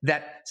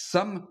that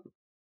some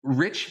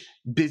rich,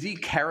 busy,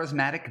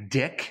 charismatic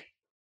dick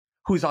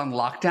who's on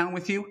lockdown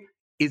with you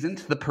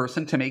isn't the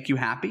person to make you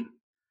happy?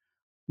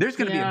 There's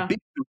going to be a big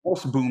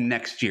divorce boom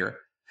next year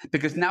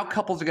because now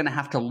couples are going to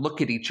have to look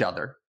at each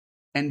other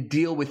and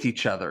deal with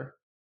each other.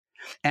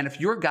 And if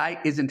your guy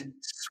isn't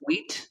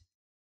sweet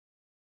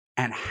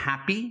and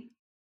happy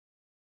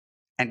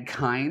and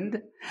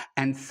kind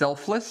and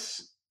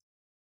selfless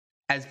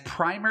as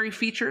primary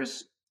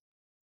features,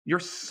 you're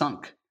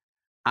sunk.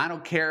 I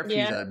don't care if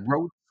he's a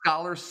Rhodes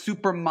Scholar,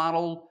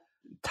 supermodel,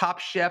 Top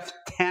Chef,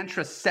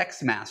 Tantra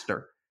sex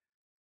master.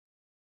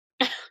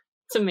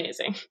 It's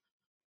amazing.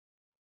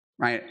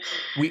 Right?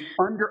 We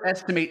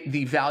underestimate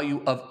the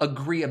value of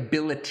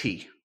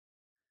agreeability.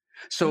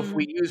 So if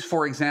we use,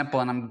 for example,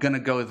 and I'm going to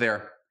go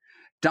there,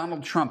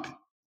 Donald Trump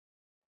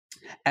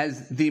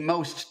as the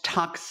most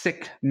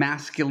toxic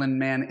masculine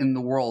man in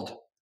the world.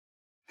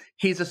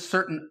 He's a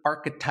certain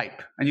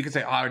archetype. And you can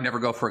say, oh, I would never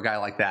go for a guy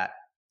like that.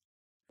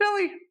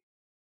 Really?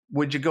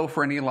 Would you go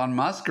for an Elon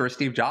Musk or a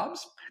Steve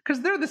Jobs?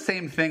 Because they're the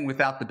same thing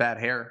without the bad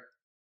hair.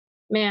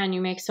 Man,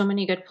 you make so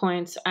many good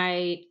points.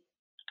 I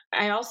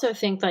also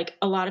think like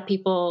a lot of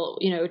people,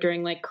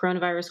 during like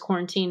coronavirus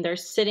quarantine, they're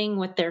sitting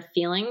with their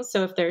feelings.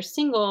 So if they're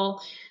single,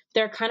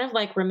 they're kind of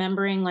like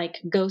remembering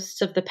like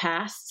ghosts of the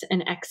past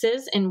and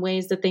exes in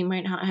ways that they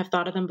might not have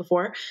thought of them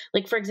before.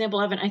 Like, for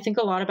example, Evan, I think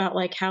a lot about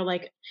like how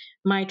like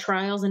my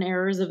trials and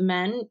errors of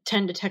men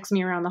tend to text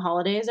me around the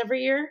holidays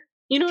every year.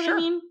 You know what I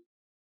mean?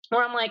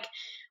 Or I'm like,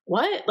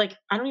 what? Like,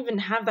 I don't even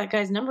have that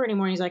guy's number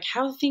anymore. He's like,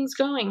 how are things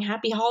going?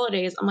 Happy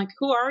holidays. I'm like,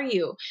 who are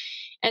you?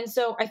 And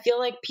so I feel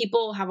like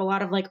people have a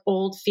lot of like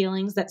old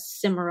feelings that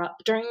simmer up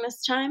during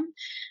this time.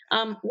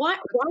 Why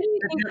do you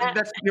think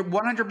that? You're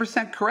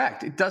 100%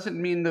 correct. It doesn't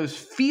mean those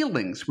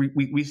feelings.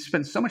 We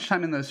spend so much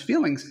time in those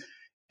feelings.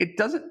 It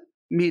doesn't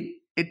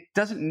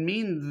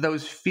mean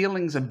those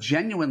feelings of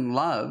genuine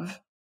love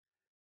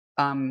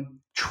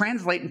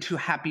translate into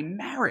happy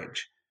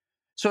marriage.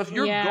 So if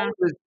your goal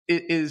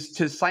is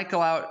to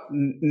cycle out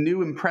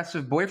new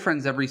impressive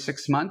boyfriends every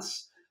 6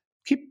 months,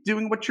 keep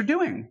doing what you're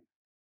doing.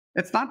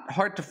 It's not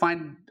hard to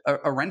find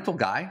a rental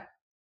guy,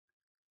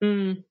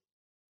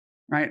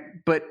 right?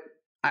 But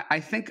I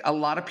think a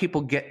lot of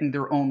people get in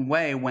their own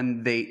way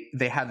when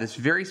they have this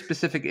very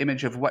specific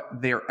image of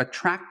what they're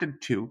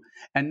attracted to.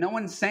 And no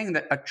one's saying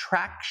that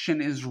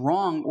attraction is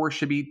wrong or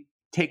should be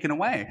taken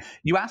away.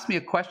 You asked me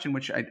a question,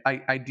 which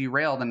I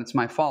derailed, and it's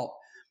my fault.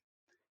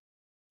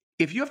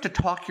 If you have to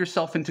talk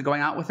yourself into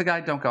going out with a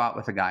guy, don't go out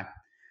with a guy.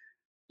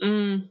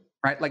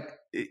 Right? Like,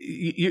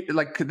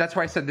 that's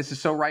why I said this is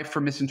so rife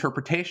for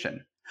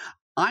misinterpretation.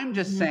 I'm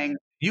just saying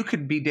you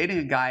could be dating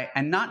a guy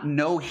and not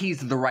know he's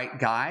the right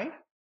guy.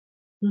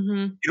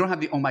 You don't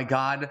have the, oh my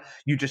God,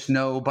 you just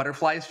know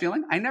butterflies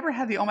feeling. I never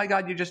had the, oh my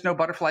God, you just know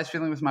butterflies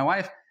feeling with my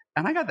wife.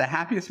 And I got the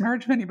happiest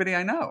marriage of anybody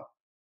I know.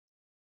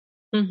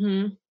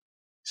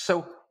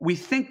 So we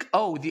think,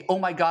 oh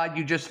my God,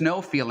 you just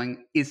know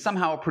feeling is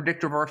somehow a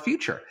predictor of our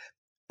future.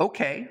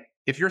 Okay,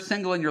 if you're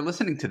single and you're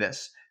listening to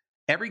this,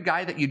 every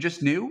guy that you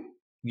just knew,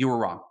 you were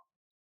wrong.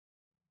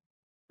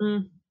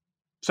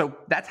 So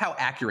that's how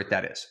accurate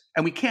that is.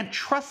 And we can't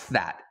trust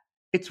that.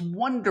 It's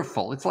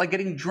wonderful. It's like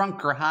getting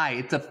drunk or high.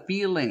 It's a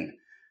feeling.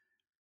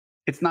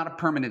 It's not a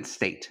permanent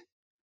state.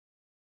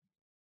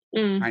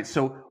 Right?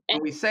 So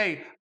when we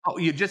say, oh,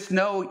 you just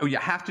know, or you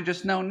have to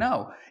just know,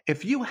 no.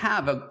 If you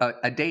have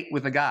a date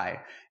with a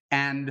guy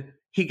and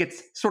he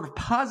gets sort of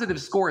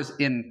positive scores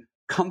in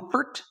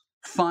comfort,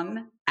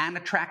 fun, and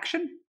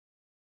attraction,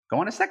 go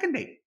on a second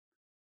date.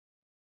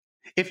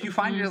 If you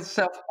find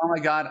yourself, oh my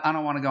God, I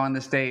don't want to go on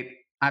this date,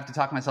 I have to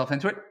talk myself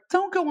into it,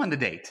 don't go on the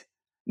date.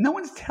 No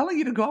one's telling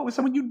you to go out with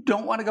someone you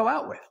don't want to go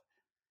out with.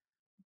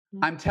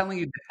 I'm telling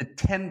you that the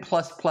 10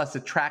 plus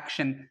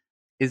attraction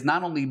is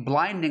not only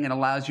blinding and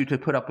allows you to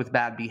put up with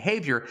bad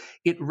behavior,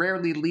 it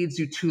rarely leads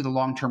you to the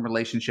long-term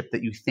relationship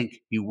that you think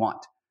you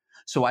want.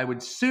 So I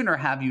would sooner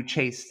have you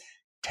chase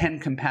 10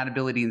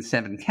 compatibility and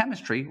 7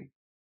 chemistry,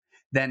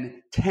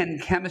 then 10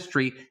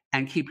 chemistry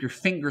and keep your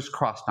fingers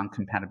crossed on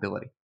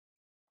compatibility.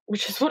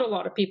 Which is what a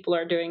lot of people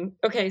are doing.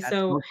 Okay, That's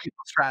so most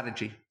people's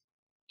strategy.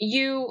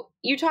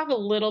 you talk a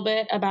little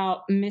bit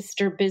about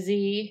Mr.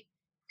 Busy,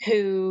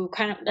 who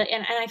kind of,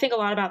 and I think a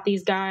lot about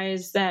these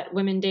guys that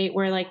women date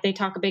where like they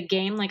talk a big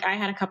game. Like I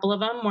had a couple of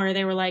them where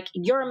they were like,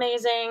 you're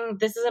amazing,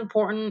 this is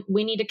important,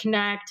 we need to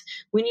connect,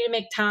 we need to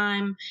make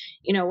time,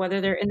 whether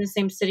they're in the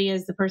same city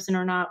as the person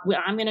or not.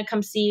 I'm going to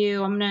come see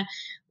you.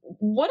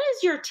 What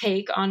is your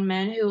take on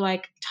men who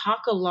like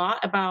talk a lot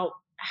about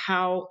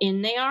how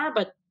in they are,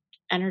 but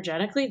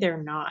energetically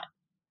they're not?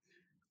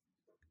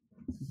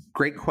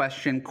 Great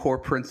question. Core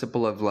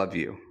principle of love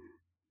you.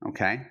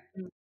 Okay.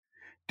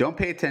 Don't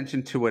pay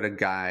attention to what a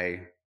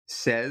guy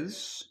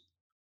says.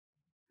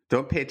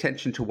 Don't pay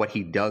attention to what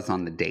he does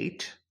on the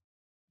date.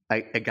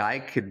 A guy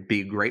could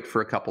be great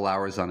for a couple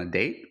hours on a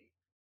date.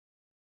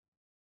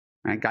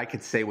 A guy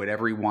could say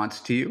whatever he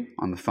wants to you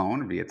on the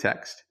phone or via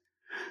text.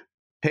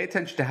 Pay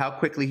attention to how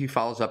quickly he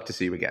follows up to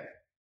see you again.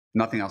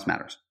 Nothing else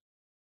matters.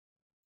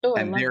 Oh,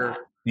 and there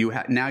you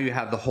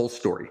have the whole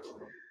story.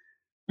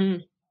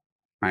 Mm.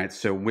 Right.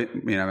 So,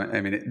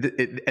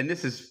 and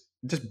this is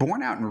just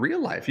borne out in real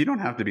life. You don't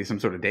have to be some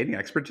sort of dating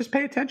expert. Just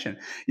pay attention.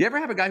 You ever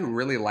have a guy who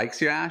really likes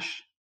you,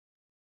 Ash?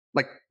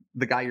 Like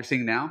the guy you're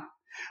seeing now?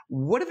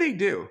 What do they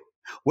do?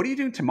 What are you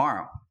doing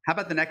tomorrow? How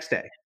about the next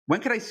day?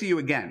 When could I see you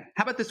again?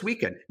 How about this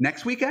weekend?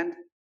 Next weekend?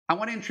 I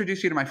want to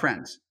introduce you to my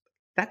friends.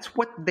 That's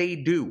what they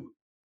do.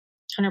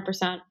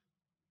 100%.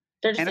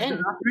 They're just and if they're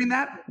not doing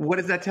that, what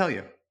does that tell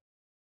you?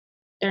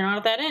 They're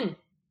not that in.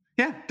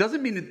 Yeah,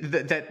 doesn't mean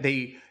that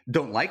they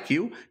don't like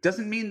you.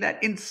 Doesn't mean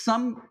that in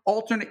some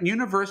alternate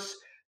universe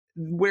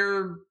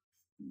where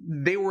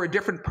they were a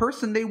different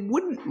person, they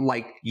wouldn't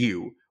like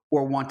you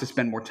or want to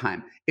spend more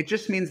time. It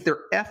just means their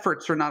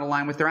efforts are not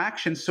aligned with their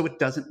actions, so it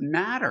doesn't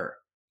matter.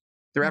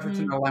 Their efforts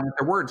are not aligned with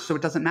their words, so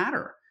it doesn't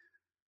matter.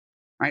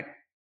 Right?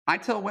 I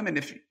tell women,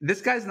 if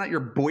this guy's not your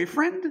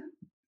boyfriend,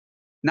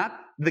 not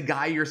the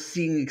guy you're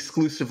seeing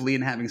exclusively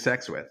and having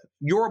sex with,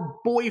 your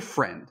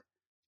boyfriend,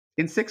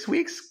 in 6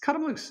 weeks, cut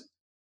him loose.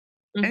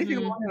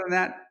 Anything longer than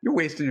that, you're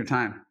wasting your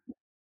time.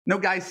 No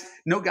guy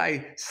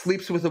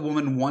sleeps with a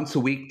woman once a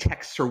week,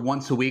 texts her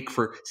once a week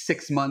for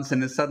 6 months,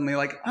 and is suddenly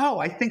like, oh,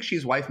 I think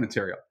she's wife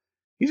material.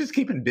 He's just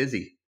keeping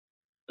busy.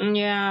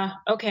 Yeah.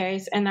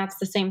 Okay. And that's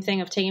the same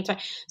thing of taking time.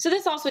 So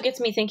this also gets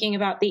me thinking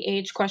about the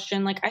age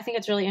question. Like, I think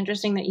it's really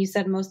interesting that you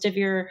said most of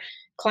your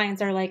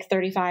clients are like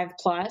 35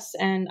 plus,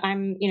 and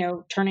I'm,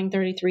 turning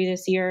 33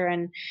 this year.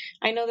 And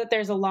I know that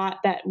there's a lot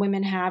that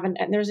women have. And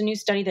there's a new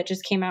study that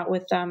just came out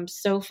with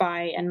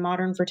SoFi and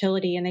modern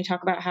fertility. And they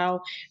talk about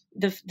how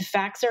the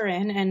facts are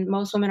in, and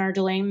most women are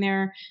delaying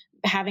their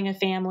having a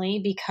family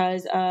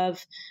because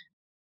of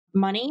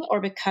money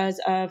or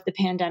because of the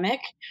pandemic.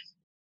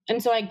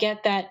 And so I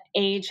get that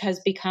age has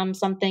become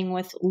something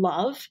with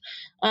love.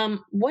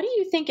 What do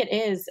you think it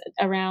is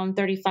around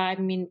 35?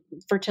 I mean,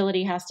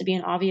 fertility has to be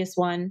an obvious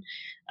one.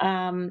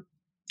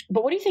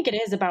 But what do you think it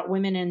is about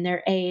women in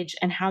their age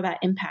and how that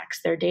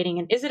impacts their dating?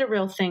 And is it a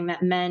real thing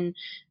that men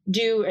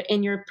do,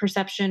 in your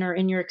perception or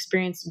in your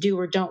experience, do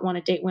or don't want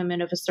to date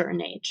women of a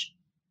certain age?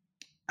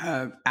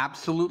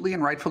 Absolutely,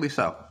 and rightfully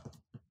so.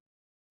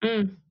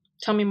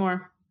 Tell me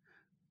more.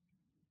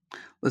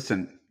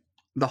 Listen,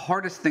 the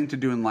hardest thing to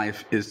do in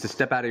life is to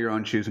step out of your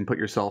own shoes and put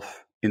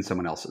yourself in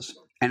someone else's.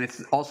 And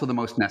it's also the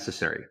most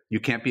necessary. You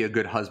can't be a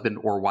good husband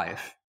or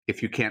wife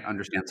if you can't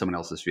understand someone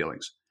else's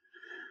feelings.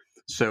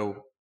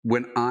 So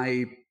when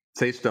I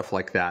say stuff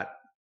like that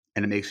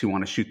and it makes you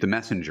want to shoot the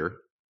messenger,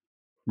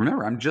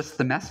 remember, I'm just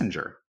the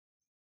messenger.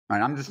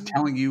 Right? I'm just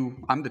telling you,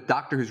 I'm the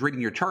doctor who's reading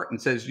your chart and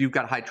says you've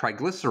got high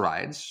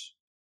triglycerides,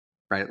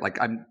 right? Like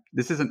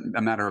this isn't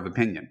a matter of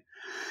opinion.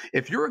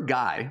 If you're a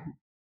guy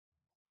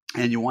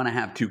and you want to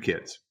have 2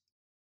 kids,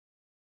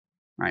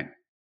 right?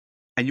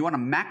 And you want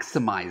to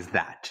maximize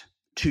that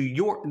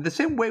to the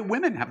same way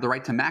women have the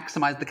right to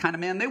maximize the kind of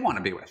man they want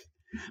to be with.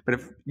 But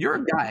if you're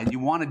a guy and you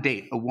want to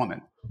date a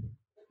woman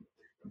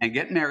and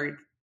get married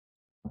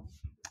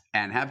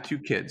and have 2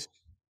 kids,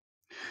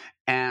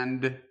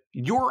 and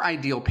your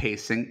ideal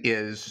pacing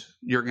is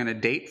you're going to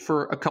date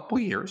for a couple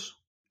years.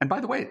 And by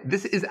the way,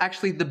 this is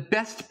actually the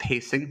best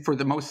pacing for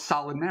the most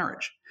solid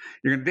marriage.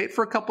 You're going to date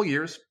for a couple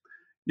years.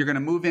 You're going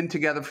to move in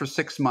together for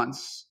 6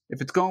 months.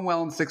 If it's going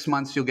well in 6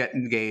 months, you'll get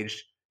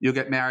engaged. You'll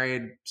get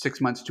married 6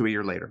 months to a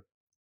year later.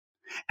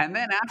 And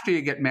then after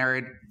you get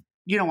married,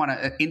 you don't want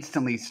to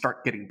instantly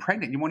start getting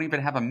pregnant. You won't even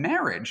have a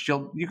marriage.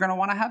 You're going to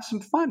want to have some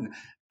fun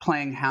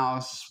playing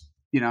house,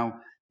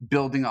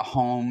 building a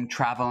home,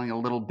 traveling a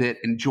little bit,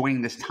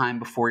 enjoying this time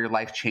before your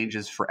life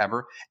changes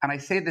forever. And I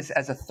say this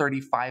as a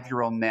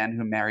 35-year-old man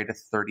who married a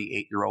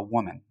 38-year-old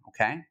woman,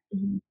 okay?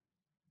 Mm-hmm.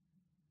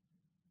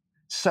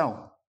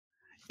 So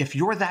if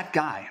you're that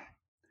guy,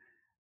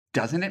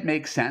 doesn't it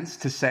make sense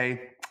to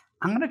say,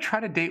 I'm going to try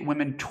to date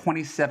women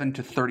 27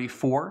 to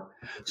 34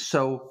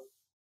 so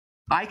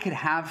I could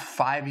have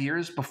 5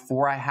 years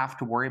before I have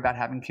to worry about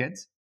having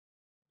kids?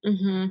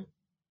 Mm-hmm.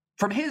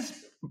 From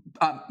his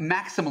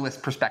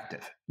maximalist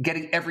perspective,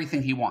 getting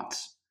everything he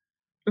wants.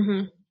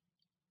 Mm-hmm.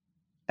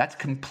 That's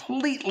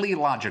completely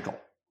logical.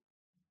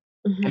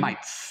 Mm-hmm. It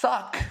might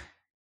suck,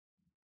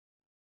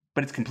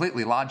 but it's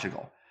completely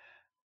logical.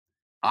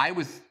 I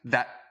was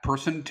that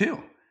person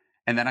too.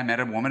 And then I met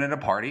a woman at a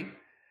party,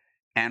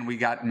 and we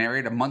got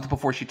married a month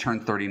before she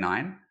turned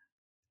 39.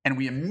 And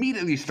we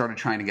immediately started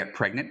trying to get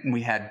pregnant. And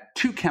we had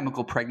 2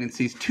 chemical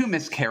pregnancies, 2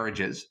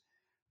 miscarriages,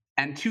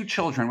 and 2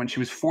 children when she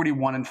was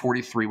 41 and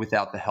 43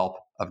 without the help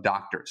of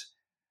doctors.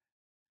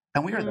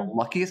 And we are the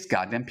luckiest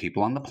goddamn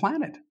people on the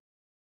planet.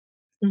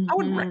 I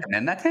wouldn't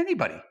recommend that to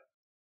anybody.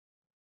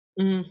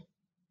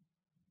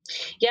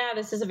 Yeah,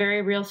 this is a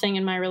very real thing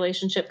in my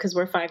relationship because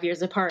we're 5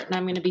 years apart, and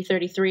I'm going to be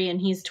 33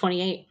 and he's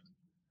 28.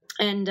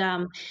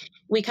 And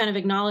we kind of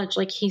acknowledge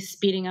like he's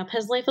speeding up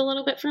his life a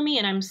little bit for me,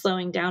 and I'm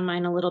slowing down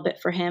mine a little bit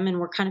for him, and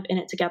we're kind of in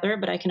it together.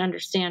 But I can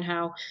understand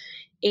how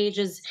age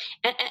is,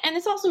 and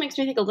this also makes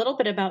me think a little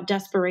bit about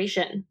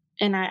desperation.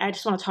 And I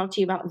just want to talk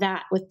to you about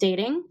that with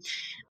dating.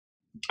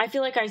 I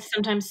feel like I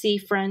sometimes see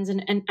friends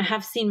and I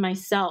have seen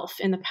myself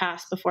in the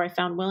past before I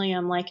found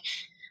William, like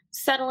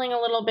settling a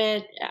little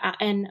bit.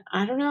 And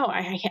I don't know,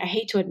 I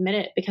hate to admit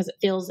it because it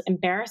feels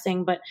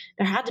embarrassing, but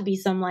there had to be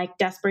some like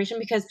desperation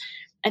because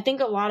I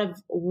think a lot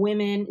of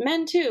women,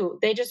 men too,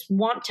 they just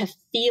want to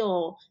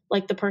feel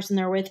like the person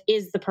they're with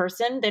is the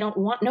person.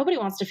 Nobody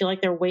wants to feel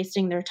like they're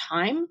wasting their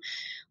time.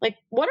 Like,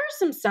 what are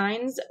some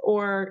signs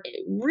or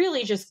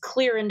really just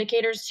clear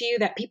indicators to you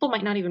that people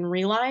might not even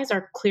realize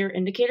are clear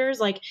indicators?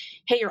 Like,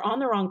 hey, you're on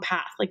the wrong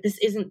path. Like, this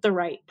isn't the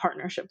right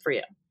partnership for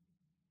you.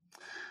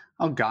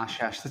 Oh gosh,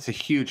 Ash, that's a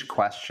huge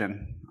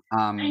question.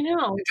 I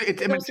know.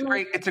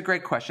 It's a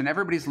great question.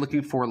 Everybody's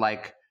looking for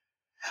like,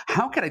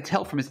 how can I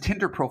tell from his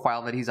Tinder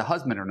profile that he's a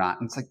husband or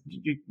not? And it's like,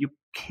 you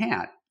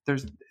can't.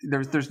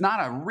 There's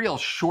not a real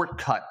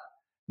shortcut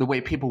the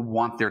way people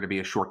want there to be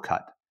a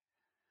shortcut,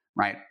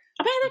 right?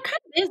 I mean, there kind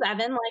of is,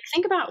 Evan. Like,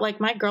 think about like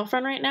my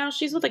girlfriend right now.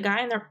 She's with a guy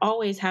and they're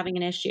always having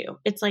an issue.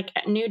 It's like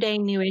a new day,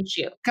 new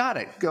issue. Got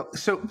it. Go.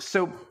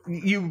 So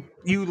you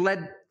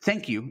led.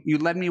 Thank you. You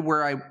led me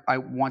where I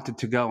wanted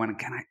to go. And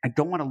again, I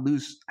don't want to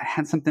lose. I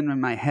had something in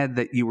my head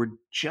that you were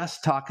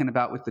just talking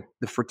about with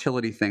the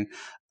fertility thing.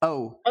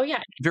 Oh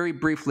yeah. Very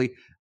briefly.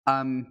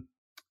 I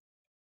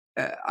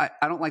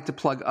don't like to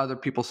plug other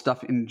people's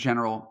stuff in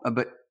general,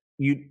 but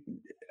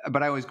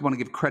I always want to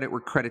give credit where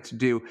credit's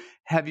due.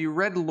 Have you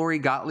read Lori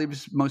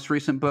Gottlieb's most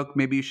recent book?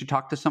 Maybe you should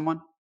talk to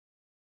someone.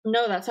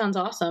 No, that sounds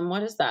awesome.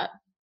 What is that?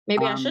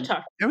 Maybe I should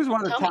talk. It was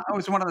one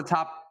of the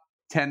top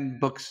 10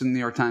 books in the New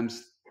York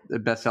Times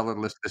bestseller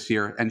list this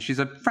year. And she's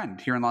a friend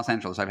here in Los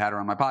Angeles. I've had her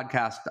on my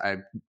podcast. I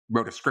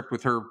wrote a script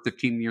with her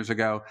 15 years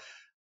ago.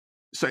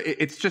 So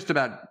it's just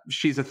about,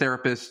 she's a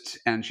therapist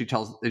and she's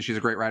a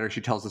great writer.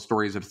 She tells the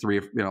stories of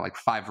 5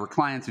 of her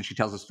clients, and she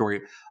tells the story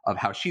of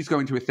how she's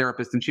going to a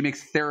therapist, and she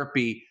makes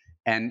therapy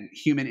and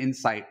human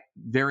insight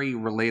very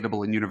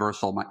relatable and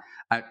universal.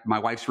 My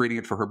wife's reading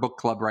it for her book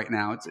club right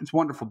now. It's a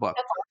wonderful book.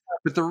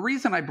 But the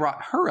reason I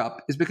brought her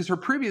up is because her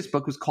previous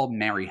book was called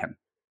Marry Him.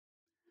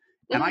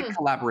 And I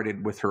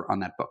collaborated with her on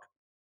that book.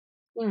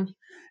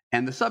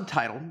 And the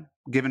subtitle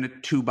given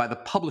it to by the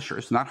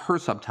publishers, not her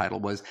subtitle,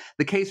 was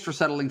The Case for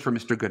Settling for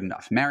Mr. Good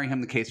Enough. Marry Him,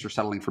 The Case for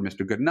Settling for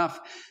Mr. Good Enough.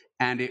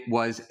 And it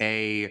was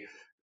a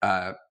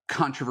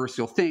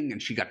controversial thing,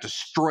 and she got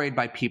destroyed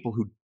by people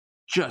who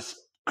just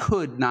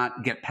could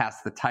not get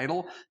past the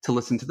title to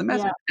listen to the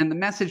message. Yeah. And the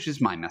message is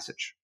my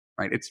message,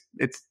 right?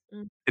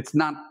 It's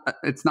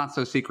not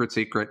so secret.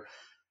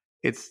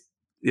 It's,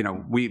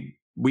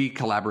 we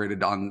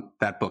collaborated on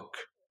that book.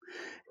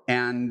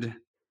 And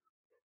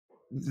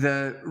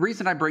the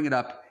reason I bring it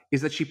up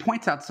is that she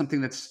points out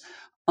something that's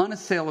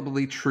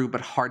unassailably true,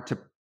 but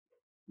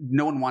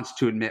no one wants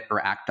to admit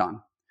or act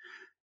on.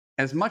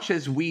 As much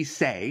as we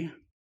say,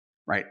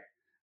 right,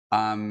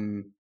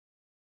 and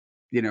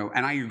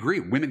I agree,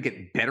 women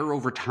get better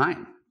over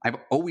time. I've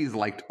always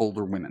liked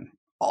older women,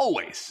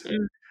 always.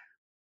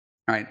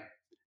 Right?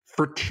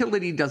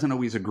 Fertility doesn't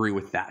always agree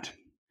with that.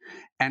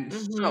 And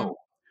so,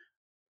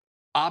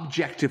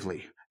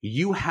 objectively,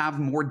 you have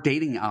more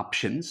dating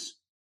options,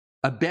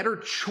 a better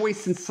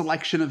choice and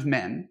selection of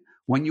men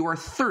when you are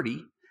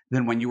 30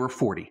 than when you are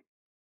 40.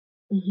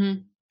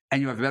 And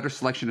you have a better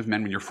selection of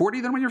men when you're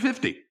 40 than when you're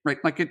 50, right?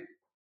 Like it,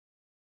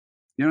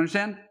 you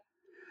understand?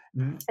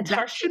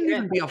 That shouldn't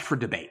even be up for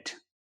debate.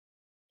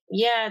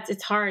 Yeah,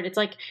 it's hard. It's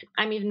like,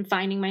 I'm even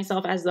finding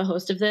myself as the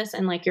host of this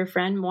and like your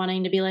friend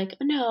wanting to be like,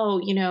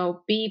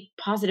 no, be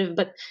positive.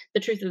 But the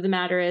truth of the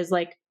matter is,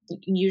 like,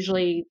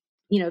 usually,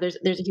 there's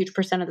a huge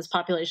percent of this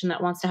population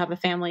that wants to have a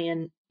family,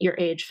 and your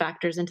age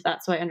factors into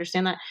that. So I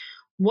understand that.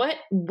 What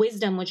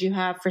wisdom would you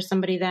have for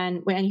somebody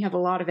then, and you have a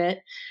lot of it,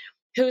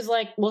 who's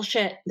like, well,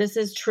 shit, this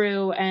is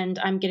true, and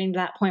I'm getting to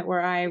that point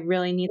where I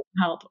really need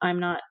help.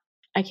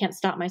 I can't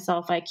stop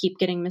myself. I keep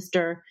getting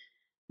Mr.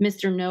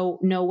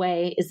 No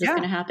way is this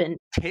going to happen.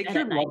 Take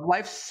your love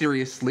life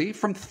seriously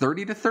from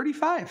 30 to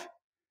 35.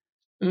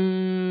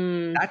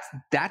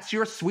 That's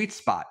your sweet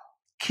spot.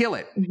 Kill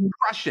it.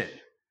 Crush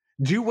it.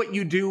 Do what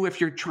you do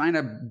if you're trying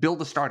to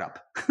build a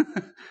startup.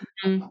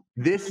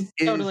 This is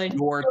Totally.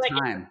 your Like,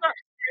 time.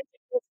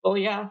 oh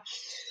yeah.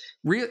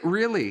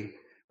 Really,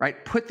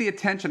 right? Put the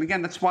attention.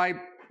 Again, that's why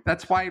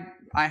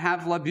I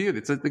have Love You.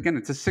 It's a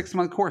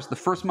 6-month course. The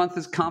first month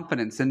is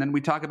confidence, and then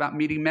we talk about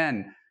meeting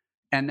men,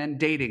 and then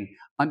dating,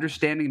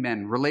 understanding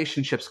men,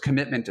 relationships,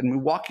 commitment, and we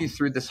walk you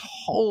through this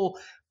whole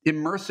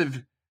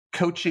immersive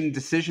coaching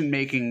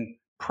decision-making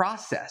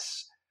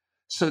process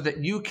so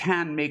that you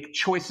can make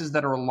choices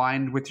that are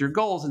aligned with your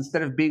goals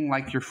instead of being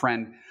like your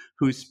friend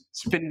who's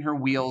spinning her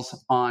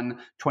wheels on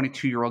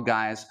 22-year-old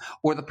guys,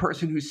 or the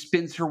person who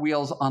spins her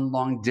wheels on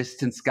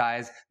long-distance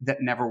guys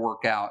that never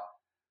work out,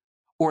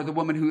 or the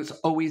woman who is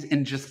always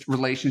in just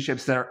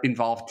relationships that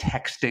involve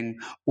texting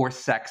or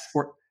sex.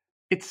 Or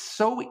it's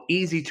so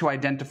easy to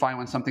identify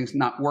when something's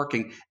not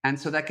working. And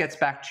so that gets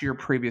back to your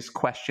previous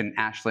question,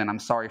 Ashley, and I'm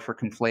sorry for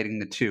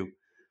conflating the two.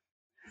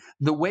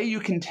 The way you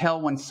can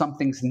tell when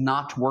something's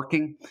not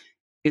working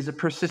is a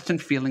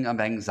persistent feeling of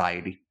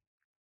anxiety.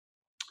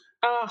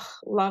 Oh,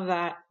 love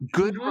that.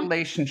 Good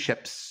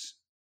relationships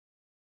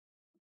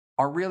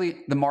are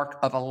really the mark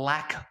of a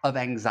lack of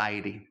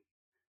anxiety.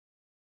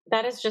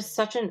 That is just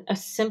such a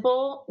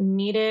simple,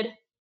 needed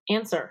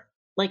answer.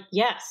 Like,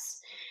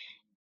 yes.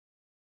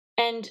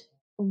 And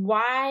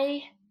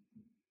why?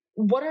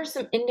 What are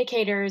some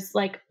indicators?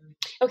 Like,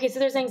 okay, so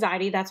there's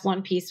anxiety. That's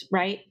one piece,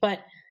 right? But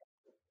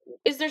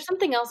is there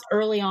something else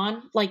early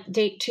on, like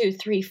date 2,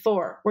 3,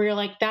 4, where you're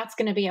like, that's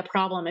going to be a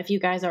problem if you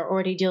guys are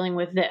already dealing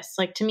with this?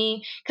 Like, to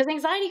me, because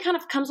anxiety kind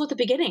of comes with the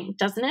beginning,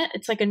 doesn't it?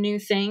 It's like a new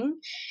thing.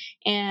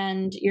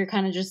 And you're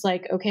kind of just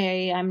like,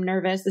 okay, I'm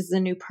nervous. This is a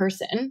new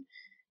person,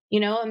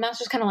 and that's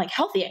just kind of like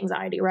healthy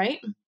anxiety, right?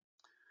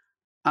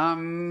 I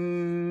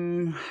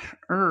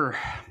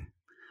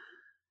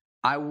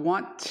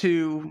want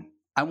to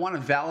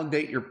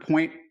validate your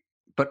point,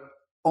 but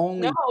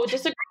only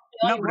disagree.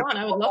 I would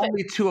love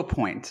only to a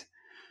point.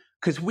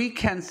 Because we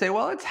can say,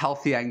 well, it's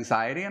healthy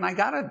anxiety. And I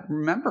got to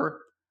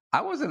remember,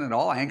 I wasn't at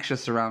all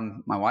anxious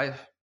around my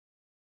wife.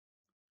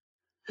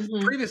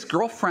 Previous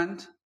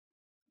girlfriend,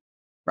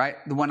 right?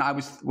 The one I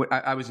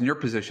was in your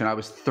position. I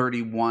was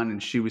 31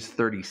 and she was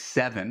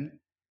 37.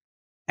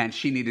 And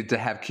she needed to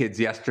have kids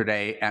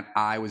yesterday. And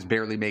I was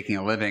barely making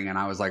a living. And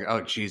I was like,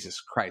 oh, Jesus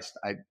Christ.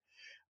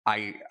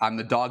 I'm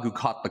the dog who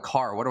caught the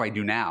car. What do I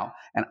do now?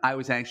 And I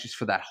was anxious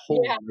for that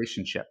whole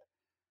relationship.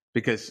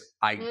 Because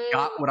I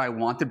got what I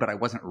wanted, but I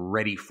wasn't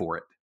ready for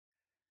it.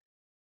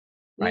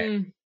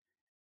 Right.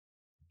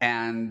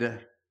 And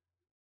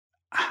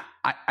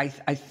I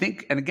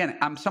think, and again,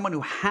 I'm someone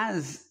who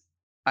has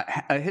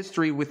a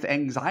history with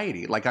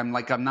anxiety. I'm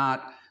not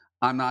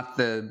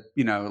the,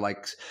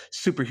 like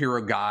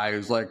superhero guy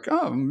who's like,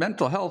 oh,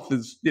 mental health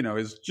is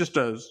just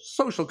a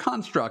social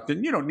construct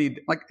and you don't need,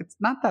 it's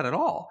not that at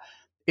all.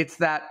 It's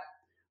that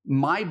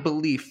my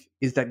belief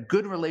is that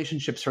good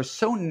relationships are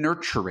so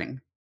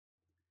nurturing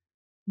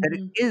that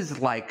it is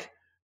like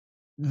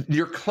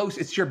you're close.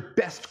 It's your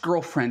best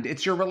girlfriend.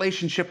 It's your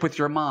relationship with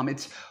your mom.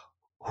 It's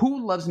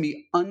who loves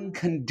me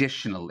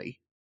unconditionally.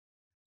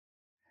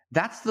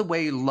 That's the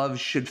way love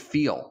should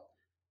feel.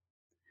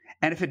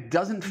 And if it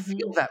doesn't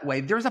feel that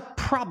way, there's a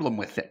problem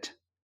with it.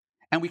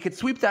 And we could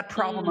sweep that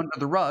problem under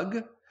the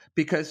rug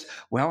because,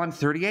 well, I'm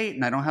 38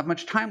 and I don't have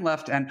much time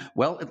left. And,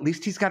 well, at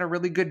least he's got a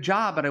really good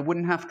job and I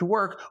wouldn't have to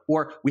work.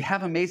 Or we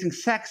have amazing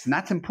sex and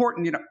that's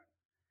important,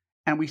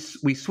 And we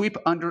sweep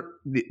under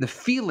the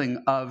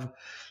feeling of,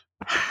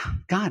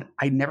 God,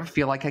 I never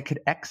feel like I could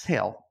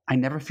exhale. I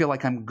never feel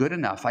like I'm good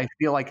enough. I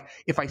feel like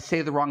if I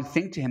say the wrong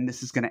thing to him,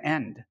 this is going to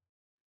end.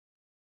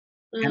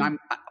 And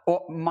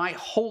my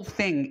whole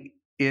thing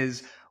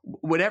is,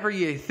 whatever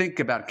you think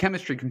about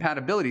chemistry,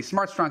 compatibility,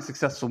 smart, strong,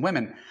 successful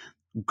women,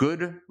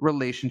 good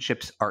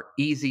relationships are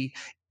easy.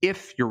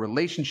 If your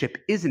relationship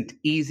isn't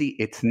easy,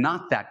 it's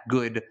not that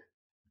good.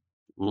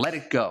 Let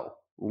it go.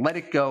 Let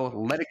it go.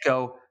 Let it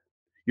go.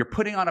 You're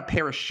putting on a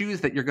pair of shoes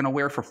that you're going to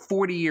wear for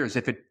 40 years.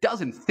 If it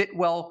doesn't fit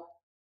well,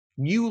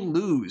 you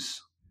lose.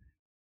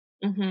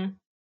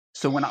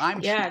 So when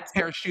I'm choosing a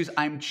pair of shoes,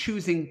 I'm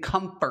choosing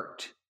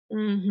comfort.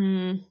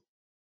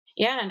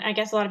 Yeah, and I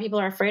guess a lot of people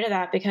are afraid of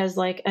that because,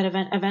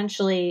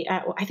 eventually,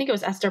 I think it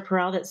was Esther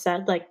Perel that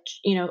said,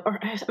 or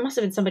it must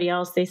have been somebody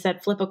else. They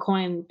said, flip a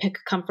coin, pick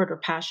comfort or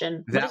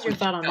passion. What is your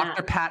thought on that?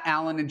 Dr. Pat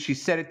Allen, and she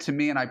said it to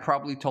me, and I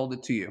probably told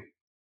it to you.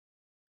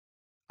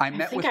 I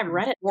met with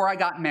her before I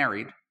got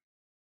married.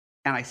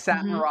 And I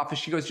sat in her office.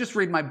 She goes, just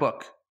read my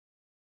book.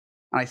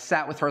 And I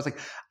sat with her. I was like,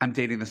 I'm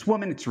dating this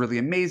woman. It's really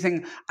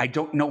amazing. I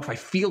don't know if I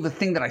feel the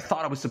thing that I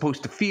thought I was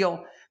supposed to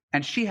feel.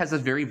 And she has a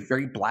very,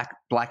 very black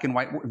and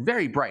white,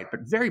 very bright, but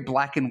very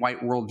black and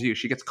white worldview.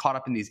 She gets caught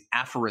up in these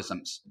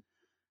aphorisms,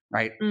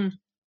 right?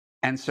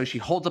 And so she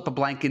holds up a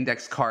blank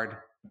index card.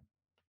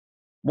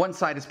 One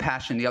side is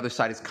passion. The other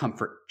side is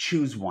comfort.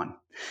 Choose one.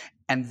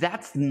 And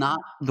that's not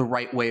the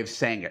right way of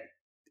saying it.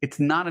 It's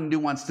not a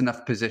nuanced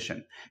enough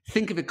position.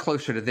 Think of it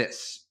closer to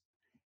this.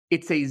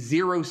 It's a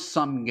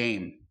zero-sum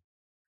game,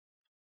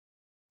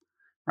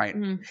 right?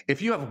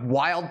 If you have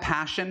wild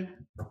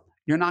passion,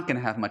 you're not going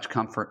to have much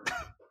comfort.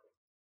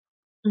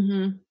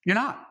 Mm-hmm. You're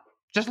not.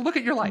 Just look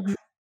at your life.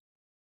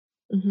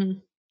 Mm-hmm.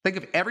 Think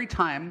of every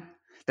time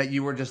that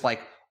you were just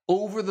like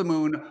over the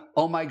moon.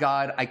 Oh my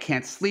God, I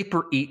can't sleep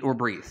or eat or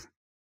breathe.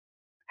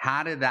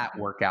 How did that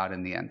work out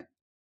in the end?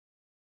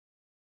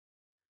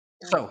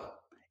 So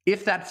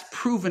if that's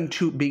proven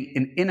to be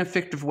an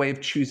ineffective way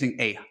of choosing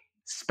a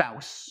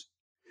spouse,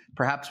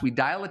 perhaps we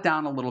dial it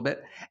down a little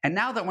bit. And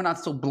now that we're not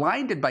so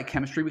blinded by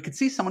chemistry, we can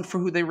see someone for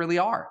who they really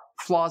are,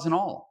 flaws and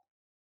all.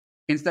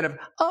 Instead of,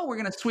 oh, we're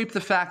going to sweep the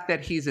fact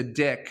that he's a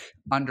dick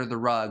under the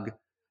rug,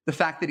 the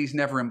fact that he's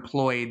never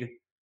employed.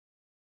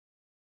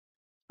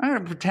 I'm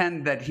going to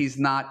pretend that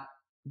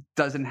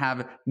doesn't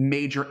have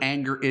major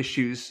anger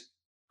issues.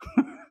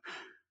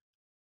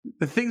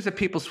 The things that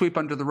people sweep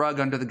under the rug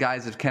under the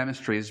guise of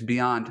chemistry is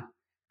beyond,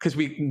 because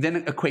we then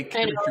equate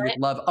chemistry with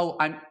love. Oh,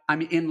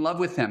 I'm in love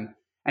with him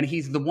and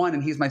he's the one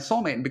and he's my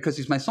soulmate. And because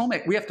he's my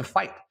soulmate, we have to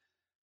fight.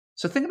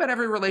 So think about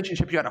every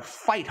relationship you had to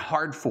fight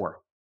hard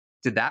for.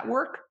 Did that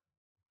work?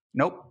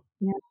 Nope.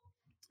 Yeah.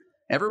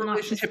 Every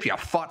relationship you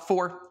fought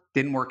for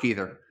didn't work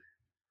either.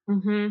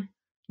 Mm-hmm.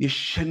 You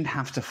shouldn't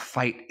have to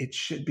fight. It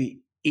should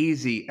be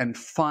easy and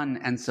fun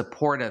and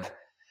supportive.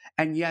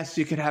 And yes,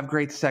 you could have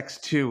great sex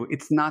too.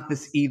 It's not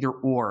this either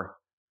or.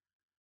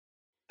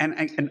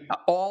 And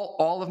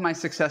all of my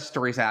success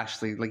stories,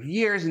 Ashley, like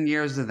years and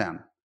years of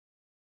them,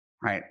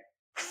 right,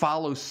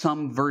 follow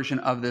some version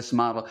of this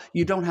model.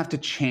 You don't have to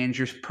change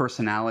your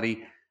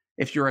personality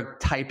if you're a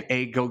type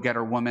A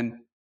go-getter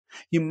woman.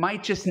 You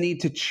might just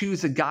need to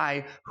choose a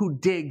guy who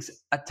digs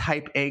a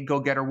type A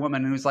go-getter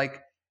woman who's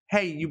like,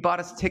 hey, you bought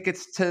us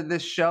tickets to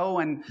this show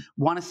and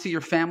want to see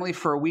your family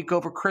for a week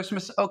over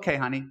Christmas? Okay,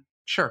 honey,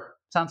 sure.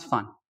 Sounds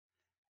fun.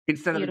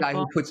 Instead of the guy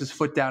who puts his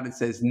foot down and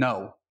says,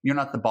 no, you're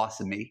not the boss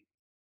of me.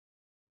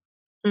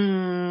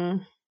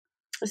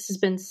 This has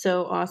been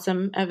so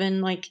awesome,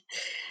 Evan. Like,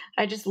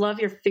 I just love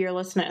your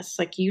fearlessness.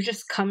 Like, you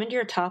just come into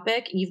your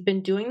topic. You've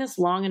been doing this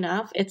long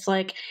enough. It's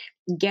like,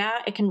 yeah,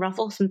 it can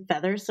ruffle some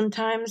feathers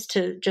sometimes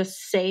to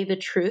just say the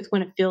truth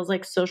when it feels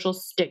like social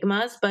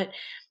stigmas, but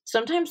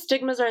sometimes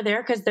stigmas are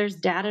there because there's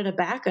data to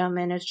back them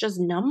and it's just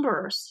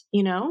numbers,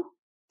 you know?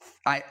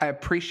 I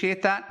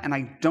appreciate that. And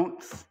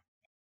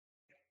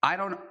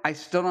I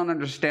still don't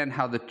understand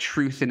how the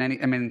truth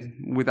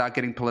without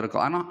getting political,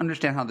 I don't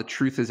understand how the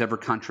truth is ever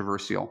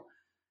controversial,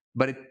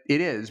 but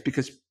it is,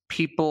 because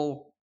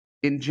people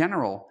in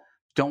general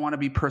don't want to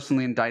be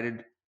personally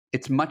indicted.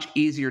 It's much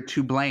easier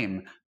to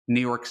blame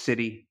New York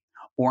City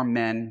or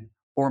men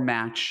or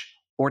Match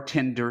or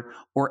Tinder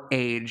or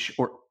age,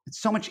 or it's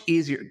so much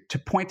easier to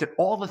point at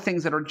all the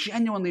things that are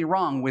genuinely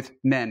wrong with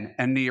men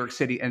and New York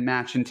City and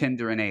Match and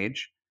Tinder and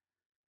age,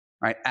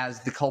 right,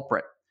 as the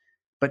culprit.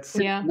 But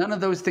since none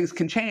of those things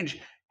can change,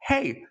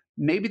 hey,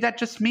 maybe that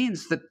just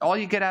means that all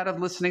you get out of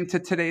listening to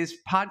today's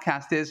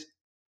podcast is,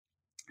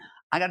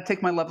 I got to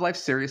take my love life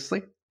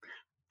seriously.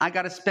 I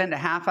got to spend a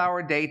half hour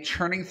a day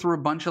churning through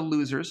a bunch of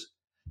losers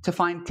to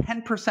find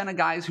 10% of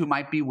guys who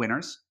might be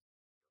winners.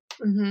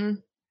 Mm-hmm.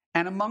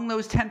 And among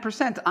those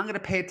 10%, I'm going to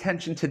pay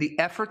attention to the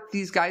effort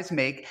these guys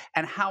make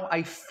and how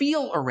I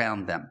feel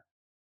around them.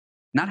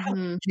 Not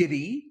how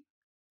giddy,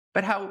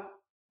 but how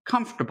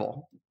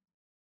comfortable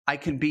I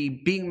can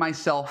be being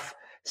myself,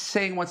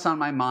 saying what's on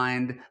my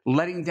mind,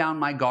 letting down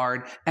my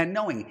guard, and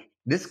knowing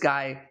this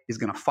guy is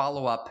going to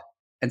follow up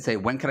and say,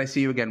 when can I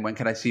see you again? When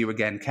can I see you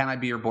again? Can I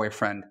be your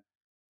boyfriend?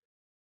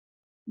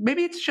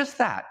 Maybe it's just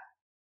that.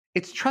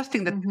 It's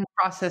trusting that the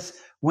process,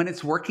 when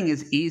it's working,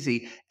 is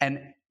easy. And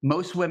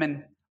most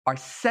women are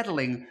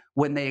settling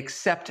when they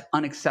accept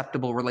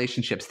unacceptable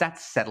relationships.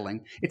 That's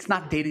settling. It's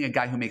not dating a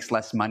guy who makes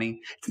less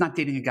money. It's not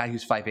dating a guy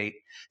who's 5'8".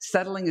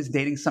 Settling is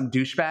dating some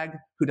douchebag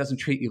who doesn't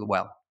treat you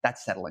well.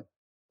 That's settling.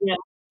 Yeah.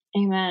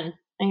 Amen.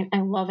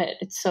 I love it.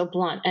 It's so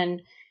blunt.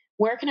 And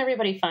where can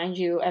everybody find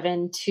you,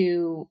 Evan,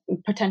 to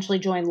potentially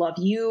join Love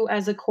You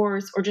as a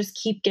course, or just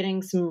keep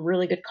getting some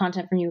really good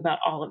content from you about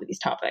all of these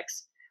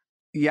topics?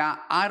 Yeah,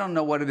 I don't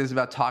know what it is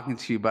about talking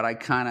to you, but I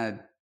kind of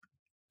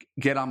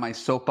get on my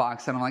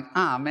soapbox and I'm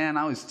like, man,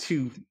 I was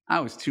too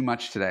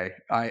much today.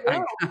 I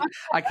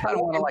kind of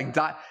want to like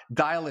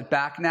dial it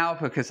back now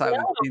because I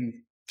was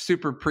being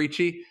super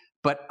preachy,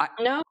 but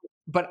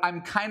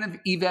I'm kind of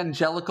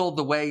evangelical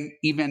the way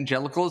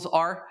evangelicals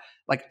are.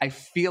 Like, I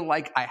feel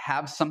like I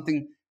have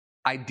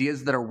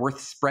ideas that are worth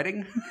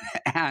spreading.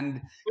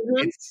 And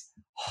it's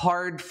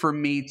hard for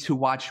me to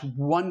watch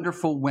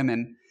wonderful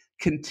women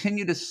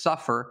continue to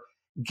suffer,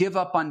 give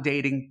up on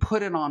dating,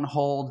 put it on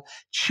hold,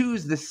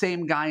 choose the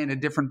same guy in a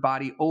different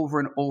body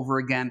over and over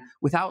again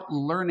without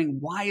learning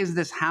why is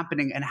this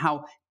happening and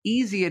how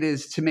easy it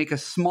is to make a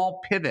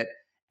small pivot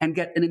and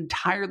get an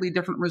entirely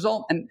different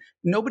result. And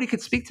nobody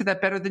could speak to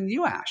that better than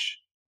you, Ash.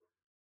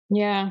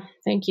 Yeah,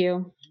 thank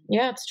you.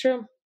 Yeah, it's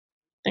true.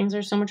 Things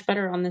are so much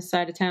better on this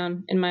side of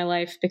town in my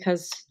life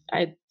because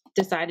I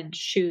decided to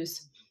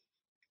choose,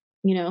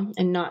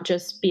 and not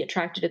just be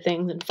attracted to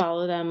things and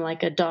follow them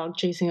like a dog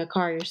chasing a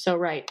car. You're so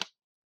right.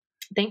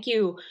 Thank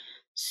you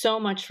so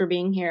much for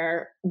being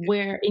here.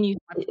 Evan,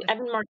 Marc,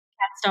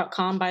 Katz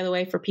marckatz.com, by the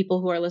way, for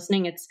people who are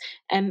listening. It's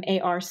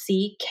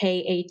MarckKatz,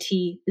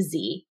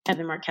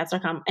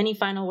 evanmarckatz.com. Any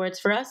final words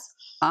for us?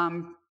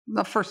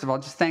 Well, first of all,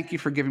 just thank you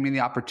for giving me the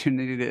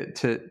opportunity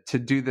to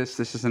do this.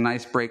 This is a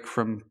nice break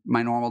from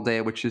my normal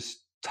day, which is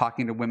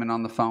talking to women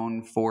on the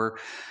phone for,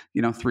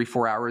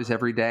 3-4 hours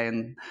every day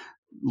and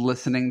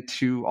listening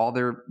to all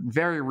their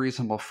very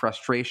reasonable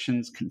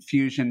frustrations,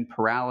 confusion,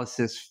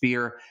 paralysis,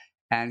 fear,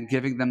 and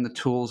giving them the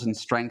tools and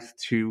strength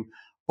to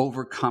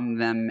overcome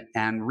them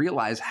and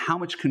realize how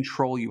much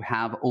control you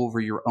have over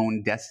your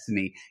own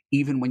destiny,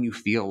 even when you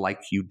feel like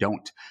you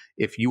don't.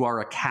 If you are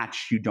a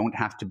catch, you don't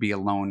have to be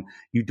alone.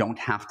 You don't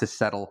have to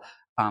settle.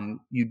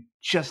 You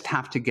just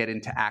have to get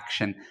into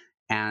action.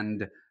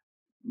 And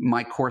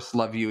my course,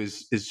 Love You,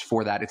 is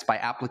for that. It's by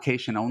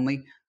application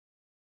only.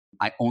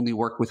 I only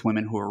work with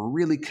women who are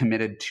really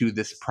committed to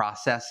this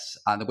process.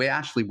 The way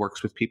Ashley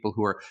works with people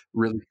who are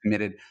really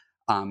committed.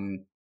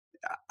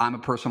 I'm a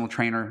personal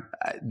trainer.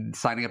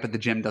 Signing up at the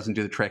gym doesn't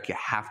do the trick. You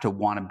have to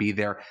want to be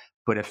there.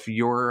 But if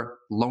you're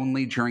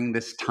lonely during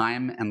this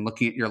time and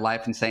looking at your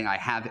life and saying, I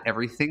have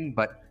everything,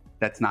 but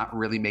that's not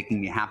really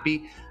making me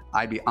happy,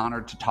 I'd be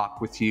honored to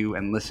talk with you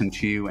and listen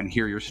to you and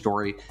hear your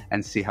story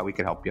and see how we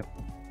could help you.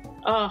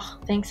 Oh,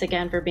 thanks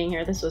again for being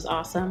here. This was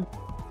awesome.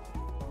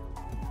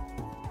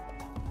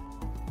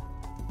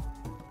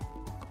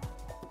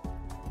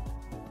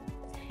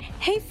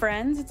 Hey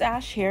friends, it's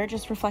Ash here,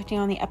 just reflecting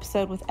on the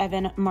episode with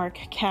Marc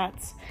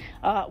Katz.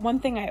 One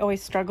thing I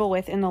always struggle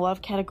with in the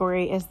love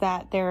category is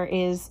that there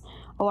is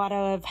a lot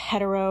of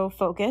hetero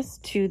focus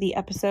to the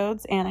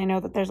episodes, and I know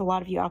that there's a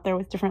lot of you out there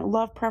with different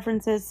love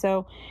preferences,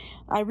 so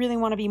I really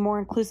want to be more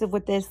inclusive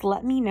with this.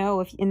 Let me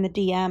know if in the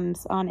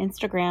DMs on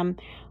Instagram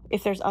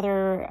if there's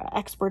other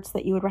experts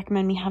that you would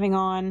recommend me having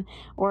on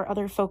or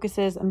other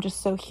focuses. I'm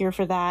just so here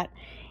for that.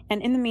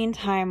 And in the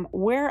meantime,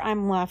 where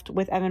I'm left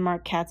with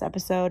Marc Katz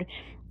episode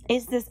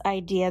is this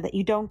idea that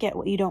you don't get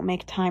what you don't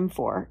make time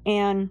for.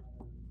 And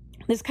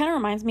this kind of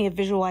reminds me of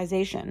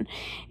visualization.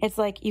 It's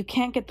like you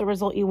can't get the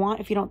result you want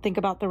if you don't think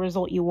about the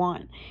result you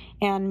want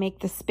and make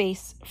the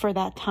space for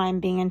that time,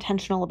 being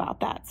intentional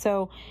about that.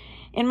 So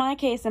in my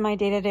case, in my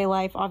day-to-day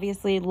life,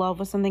 obviously love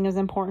was something that was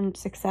important,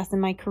 success in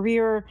my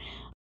career.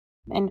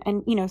 And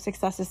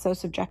success is so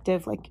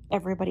subjective, like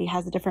everybody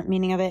has a different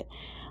meaning of it.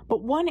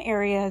 But one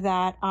area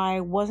that I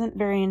wasn't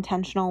very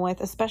intentional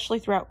with, especially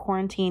throughout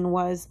quarantine,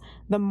 was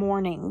the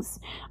mornings.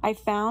 I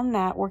found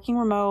that working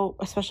remote,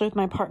 especially with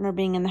my partner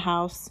being in the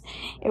house,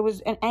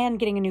 and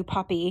getting a new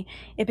puppy,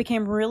 it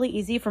became really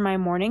easy for my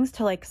mornings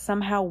to like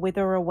somehow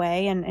wither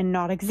away and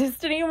not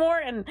exist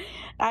anymore. And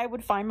I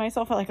would find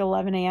myself at like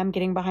 11 a.m.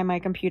 getting behind my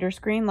computer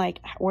screen,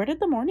 like, where did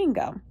the morning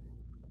go?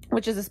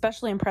 Which is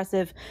especially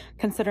impressive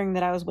considering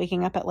that I was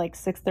waking up at like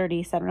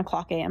 6:30, 7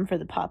 o'clock a.m. for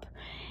the pup.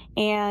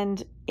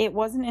 And it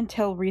wasn't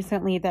until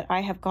recently that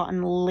I have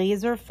gotten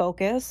laser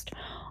focused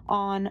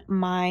on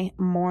my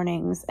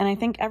mornings. And I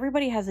think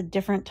everybody has a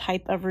different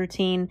type of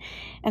routine.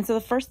 And so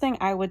the first thing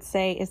I would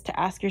say is to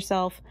ask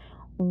yourself,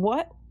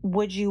 what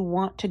would you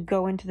want to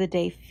go into the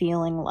day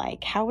feeling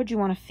like? How would you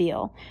want to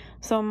feel?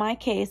 So in my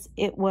case,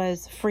 it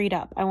was freed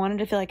up. I wanted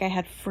to feel like I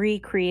had free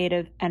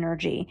creative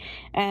energy,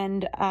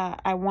 and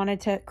I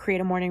wanted to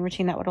create a morning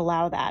routine that would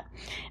allow that.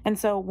 And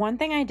so one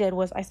thing I did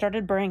was I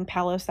started burning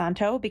Palo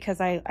Santo because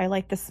I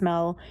like the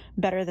smell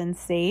better than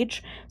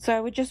sage. So I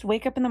would just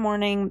wake up in the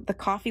morning,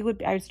 I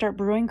would start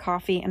brewing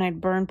coffee and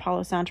I'd burn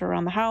Palo Santo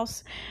around the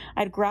house.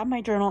 I'd grab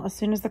my journal as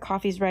soon as the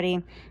coffee's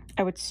ready.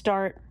 I would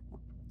start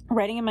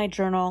writing in my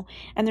journal,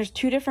 and there's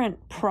two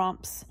different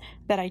prompts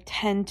that I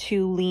tend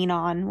to lean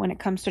on when it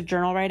comes to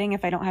journal writing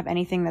if I don't have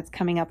anything that's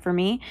coming up for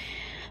me.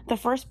 The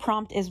first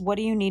prompt is, what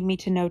do you need me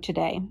to know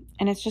today?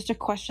 And it's just a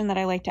question that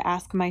I like to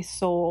ask my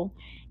soul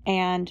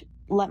and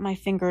let my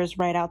fingers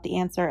write out the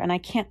answer. And I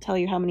can't tell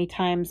you how many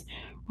times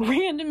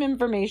random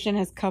information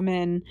has come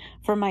in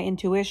from my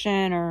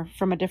intuition or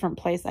from a different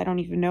place, I don't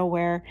even know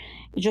where,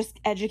 just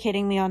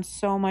educating me on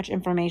so much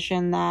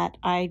information that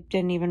I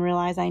didn't even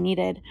realize I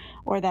needed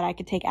or that I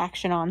could take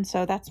action on.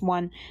 So that's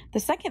one. The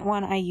second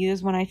one I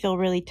use when I feel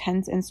really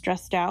tense and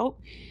stressed out,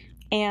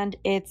 and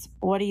it's,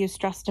 what are you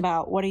stressed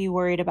about? What are you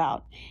worried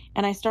about?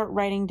 And I start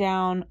writing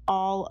down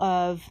all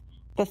of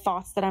the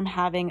thoughts that I'm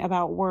having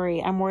about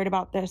worry. I'm worried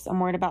about this. I'm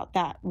worried about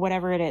that,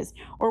 whatever it is.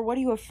 Or what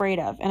are you afraid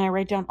of? And I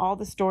write down all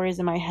the stories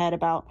in my head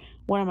about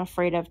what I'm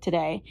afraid of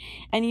today.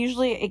 And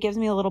usually it gives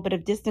me a little bit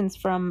of distance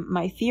from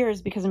my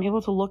fears because I'm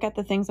able to look at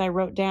the things I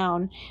wrote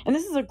down. And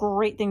this is a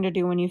great thing to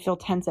do when you feel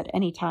tense at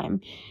any time.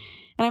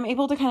 And I'm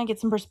able to kind of get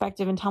some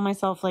perspective and tell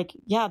myself, like,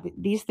 yeah,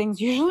 these things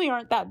usually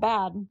aren't that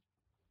bad.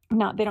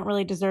 They don't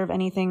really deserve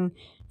anything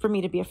for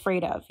me to be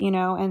afraid of,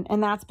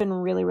 and that's been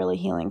really, really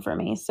healing for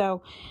me.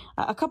 So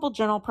a couple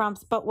journal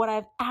prompts, but what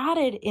I've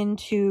added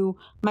into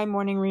my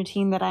morning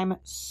routine that I'm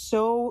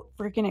so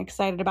freaking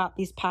excited about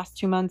these past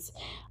 2 months.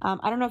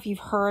 I don't know if you've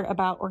heard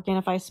about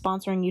Organifi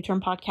sponsoring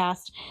U-Turn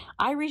podcast.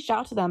 I reached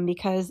out to them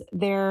because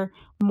their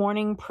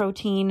morning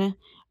protein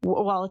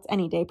well, it's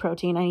any day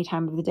protein, any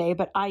time of the day,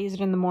 but I use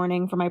it in the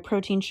morning for my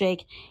protein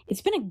shake.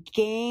 It's been a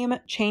game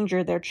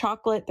changer. Their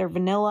chocolate, their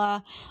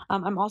vanilla.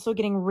 I'm also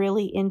getting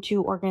really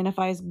into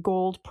Organifi's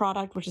Gold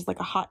product, which is like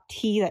a hot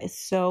tea that is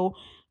so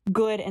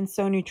good and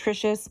so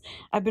nutritious.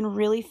 I've been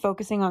really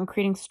focusing on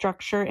creating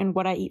structure in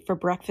what I eat for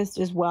breakfast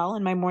as well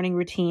in my morning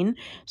routine,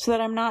 so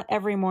that I'm not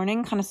every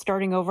morning kind of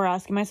starting over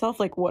asking myself,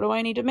 like, what do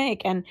I need to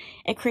make? And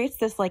it creates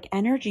this like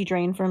energy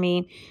drain for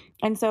me.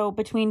 And so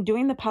between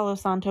doing the Palo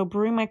Santo,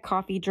 brewing my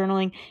coffee,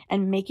 journaling,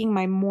 and making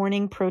my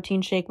morning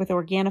protein shake with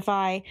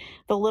Organifi,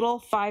 the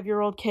little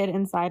 5-year-old kid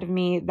inside of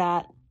me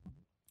that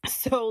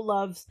so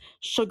loves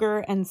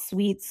sugar and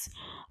sweets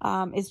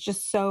is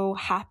just so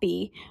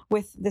happy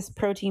with this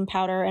protein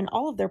powder and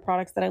all of their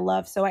products that I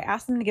love. So I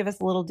asked them to give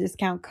us a little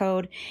discount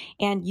code,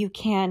 and you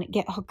can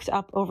get hooked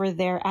up over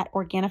there at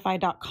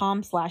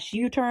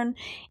Organifi.com/U-turn.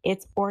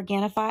 It's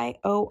Organifi,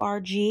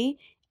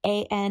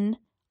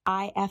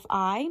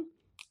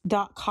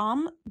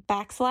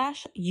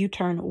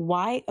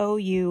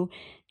 ORGANIFI.com/U-turn,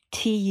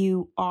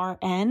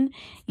 YOUTURN.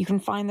 You can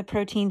find the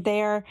protein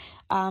there.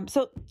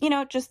 So,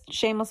 just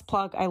shameless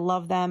plug. I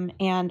love them.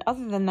 And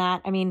other than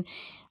that, I mean,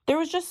 there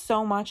was just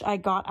so much I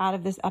got out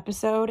of this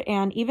episode.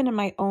 And even in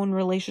my own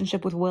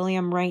relationship with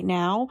William right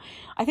now,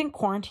 I think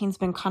quarantine's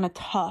been kind of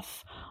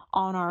tough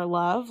on our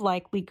love.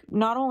 Like, we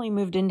not only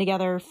moved in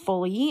together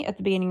fully at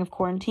the beginning of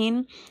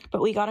quarantine,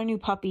 but we got a new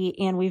puppy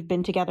and we've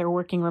been together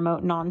working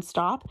remote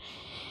nonstop.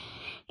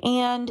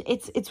 And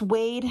it's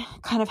weighed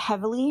kind of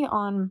heavily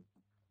on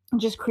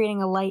just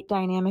creating a light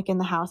dynamic in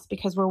the house,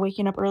 because we're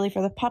waking up early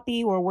for the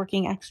puppy, we're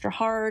working extra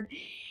hard.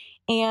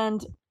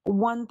 And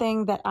one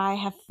thing that I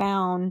have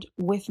found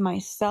with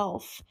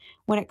myself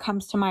when it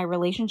comes to my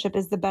relationship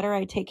is the better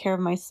I take care of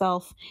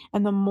myself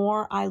and the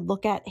more I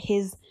look at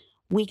his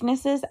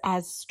weaknesses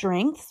as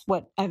strengths,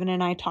 what Evan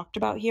and I talked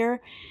about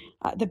here,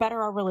 the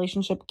better our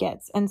relationship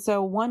gets. And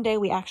so one day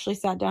we actually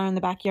sat down in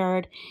the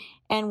backyard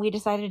and we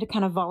decided to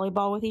kind of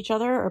volleyball with each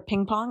other, or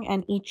ping pong,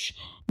 and each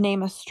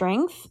name a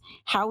strength,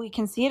 how we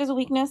can see it as a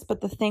weakness,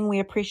 but the thing we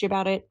appreciate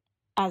about it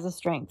as a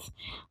strength.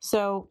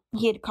 So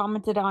he had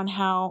commented on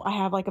how I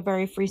have like a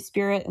very free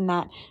spirit and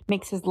that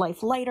makes his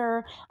life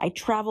lighter. I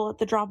travel at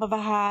the drop of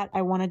a hat.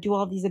 I want to do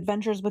all these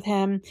adventures with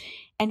him.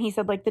 And he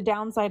said, like, the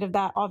downside of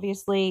that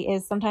obviously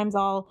is sometimes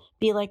I'll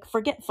be like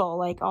forgetful.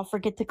 Like, I'll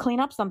forget to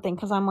clean up something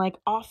because I'm like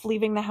off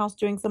leaving the house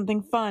doing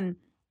something fun.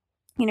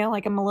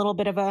 Like I'm a little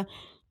bit of a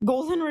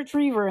golden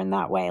retriever in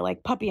that way,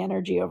 like puppy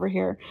energy over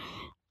here.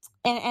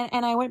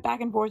 And I went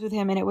back and forth with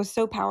him, and it was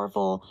so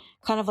powerful,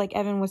 kind of like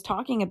Evan was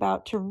talking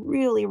about, to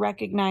really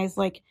recognize,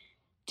 like,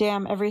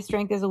 damn, every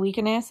strength is a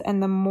weakness.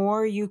 And the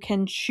more you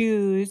can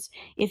choose,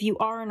 if you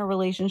are in a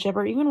relationship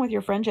or even with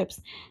your friendships,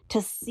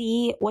 to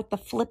see what the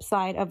flip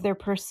side of their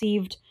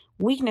perceived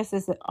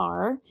weaknesses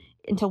are,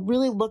 and to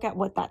really look at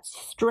what that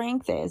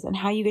strength is and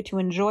how you get to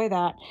enjoy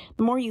that.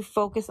 The more you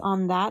focus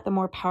on that, the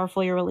more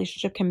powerful your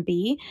relationship can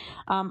be.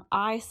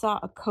 I saw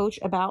a coach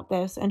about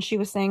this, and she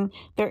was saying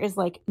there is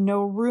like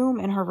no room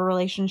in her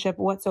relationship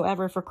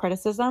whatsoever for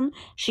criticism.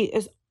 She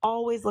is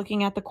always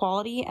looking at the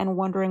quality and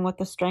wondering what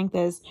the strength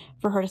is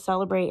for her to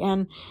celebrate.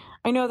 And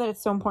I know that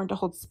it's so important to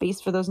hold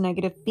space for those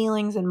negative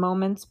feelings and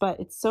moments,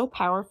 but it's so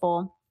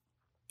powerful,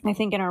 I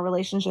think, in our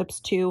relationships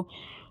to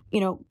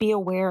be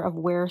aware of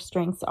where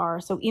strengths are.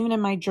 So even in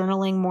my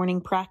journaling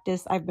morning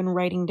practice, I've been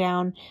writing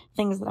down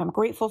things that I'm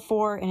grateful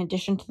for, in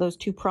addition to those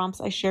 2 prompts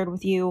I shared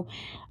with you.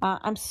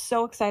 I'm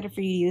so excited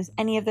for you to use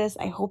any of this.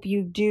 I hope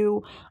you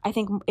do. I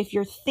think if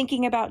you're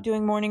thinking about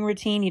doing morning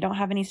routine, you don't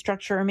have any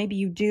structure, or maybe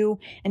you do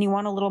and you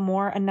want a little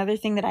more, another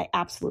thing that I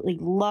absolutely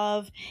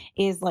love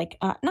is like,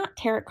 not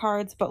tarot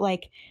cards, but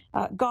like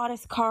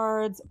goddess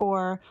cards.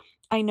 Or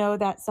I know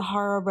that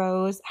Sahara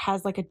Rose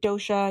has like a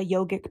dosha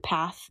yogic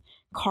path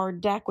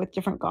card deck with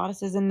different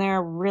goddesses in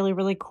there. Really,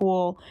 really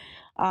cool.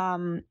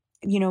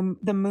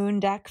 The moon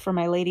deck for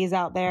my ladies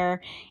out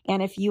there.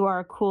 And if you are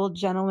a cool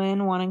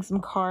gentleman wanting some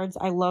cards,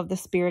 I love the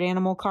spirit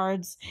animal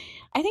cards.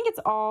 I think it's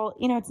all,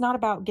 it's not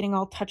about getting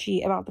all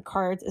touchy about the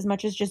cards as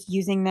much as just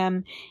using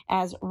them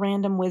as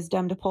random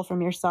wisdom to pull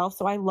from yourself.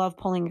 So I love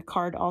pulling a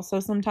card also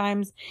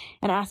sometimes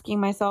and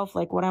asking myself,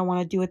 like, what I want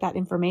to do with that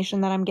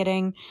information that I'm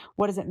getting.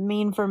 What does it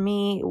mean for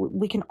me?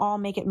 We can all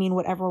make it mean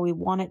whatever we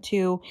want it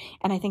to.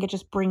 And I think it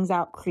just brings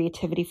out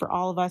creativity for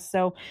all of us.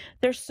 So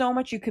there's so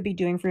much you could be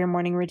doing for your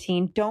morning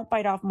routine. Don't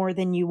bite off more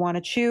than you want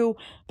to chew,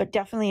 but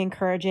definitely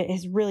encourage it. It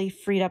has really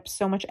freed up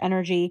so much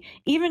energy,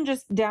 even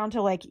just down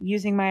to like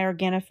using my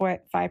Organifi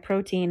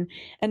protein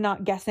and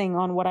not guessing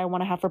on what I want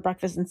to have for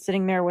breakfast and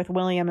sitting there with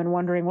William and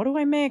wondering, what do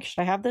I make?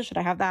 Should I have this? Should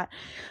I have that?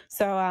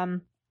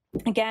 So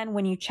Again,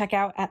 when you check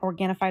out at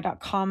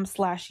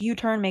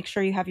Organifi.com/U-turn, make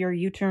sure you have your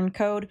U-turn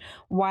code,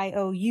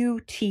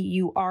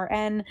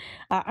 YOUTURN.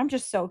 I'm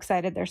just so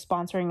excited they're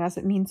sponsoring us.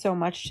 It means so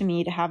much to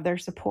me to have their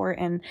support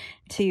and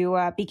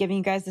to be giving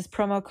you guys this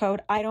promo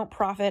code. I don't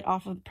profit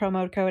off of the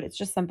promo code. It's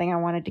just something I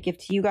wanted to give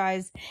to you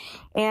guys.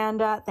 And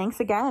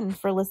thanks again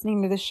for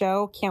listening to the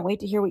show. Can't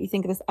wait to hear what you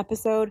think of this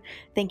episode.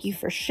 Thank you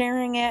for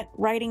sharing it,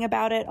 writing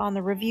about it on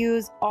the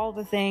reviews, all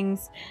the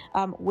things.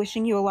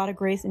 Wishing you a lot of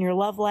grace in your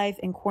love life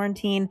in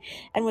quarantine.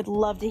 And would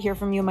love to hear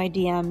from you in my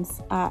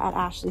DMs at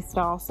Ashley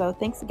Stahl. So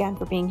thanks again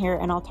for being here,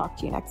 and I'll talk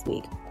to you next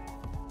week.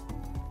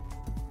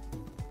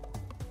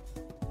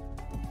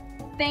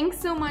 Thanks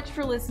so much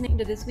for listening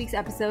to this week's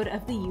episode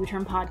of the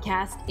U-Turn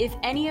Podcast. If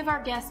any of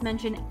our guests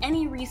mention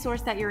any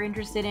resource that you're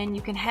interested in,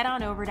 you can head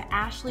on over to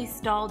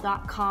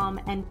ashleystahl.com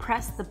and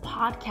press the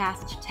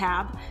podcast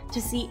tab to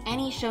see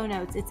any show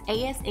notes. It's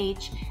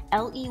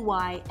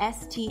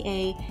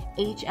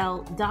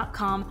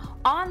ASHLEYSTAHL.com.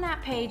 On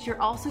that page,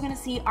 you're also going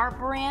to see our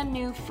brand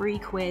new free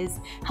quiz,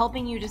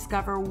 helping you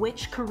discover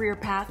which career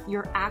path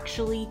you're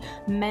actually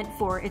meant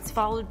for. It's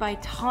followed by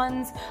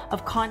tons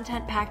of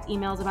content-packed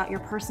emails about your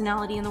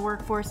personality in the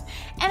workforce.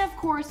 And of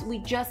course, we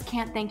just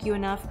can't thank you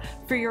enough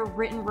for your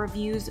written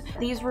reviews.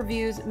 These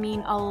reviews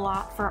mean a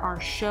lot for our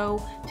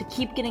show to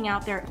keep getting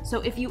out there.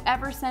 So if you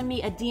ever send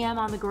me a DM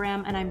on the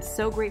gram, and I'm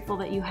so grateful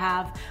that you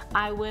have,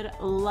 I would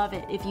love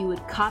it if you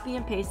would copy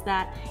and paste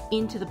that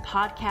into the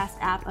podcast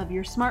app of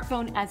your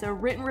smartphone as a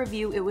written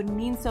review. It would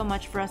mean so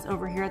much for us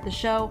over here at the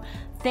show.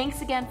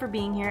 Thanks again for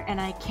being here,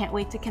 and I can't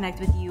wait to connect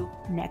with you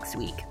next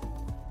week.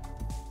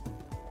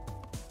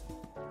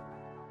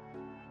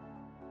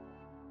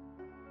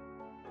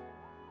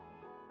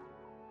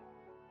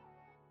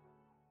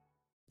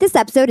 This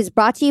episode is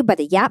brought to you by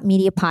the Yap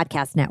Media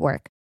Podcast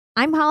Network.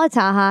 I'm Hala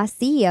Taha,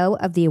 CEO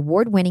of the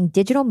award-winning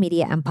digital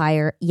media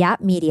empire,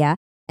 Yap Media,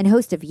 and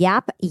host of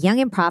Yap Young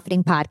and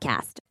Profiting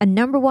Podcast, a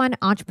 #1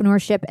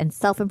 entrepreneurship and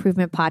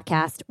self-improvement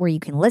podcast where you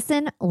can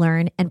listen,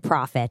 learn, and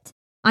profit.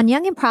 On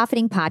Young and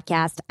Profiting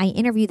Podcast, I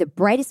interview the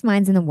brightest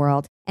minds in the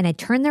world, and I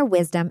turn their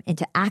wisdom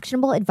into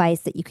actionable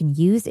advice that you can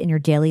use in your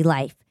daily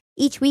life.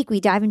 Each week, we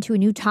dive into a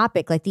new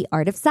topic like the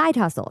art of side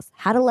hustles,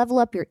 how to level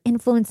up your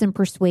influence and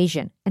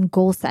persuasion, and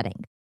goal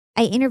setting.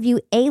 I interview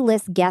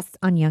A-list guests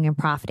on Young and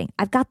Profiting.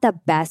 I've got the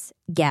best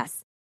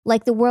guests,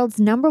 like the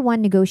world's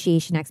 #1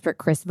 negotiation expert,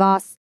 Chris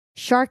Voss,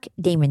 Shark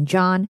Damon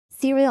John,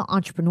 serial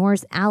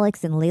entrepreneurs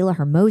Alex and Layla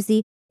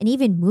Hermosi, and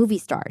even movie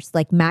stars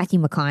like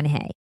Matthew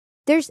McConaughey.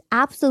 There's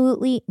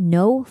absolutely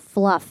no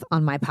fluff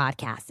on my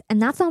podcast,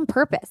 and that's on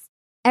purpose.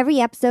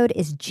 Every episode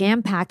is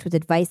jam-packed with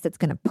advice that's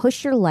going to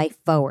push your life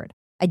forward.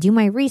 I do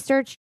my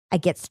research, I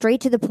get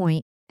straight to the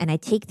point, and I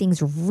take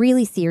things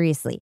really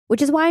seriously,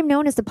 which is why I'm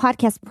known as the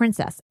podcast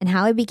princess and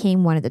how I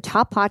became one of the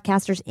top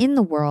podcasters in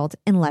the world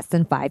in less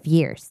than 5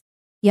 years.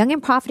 Young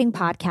and Profiting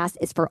Podcast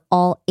is for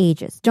all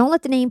ages. Don't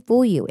let the name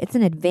fool you. It's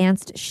an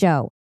advanced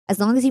show. As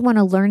long as you want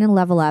to learn and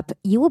level up,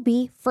 you will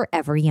be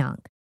forever young.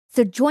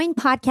 So join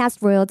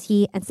podcast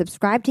royalty and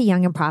subscribe to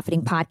Young and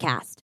Profiting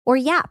Podcast, or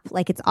YAP,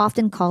 like it's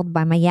often called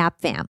by my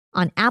YAP fam,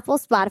 on Apple,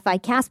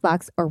 Spotify,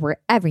 CastBox, or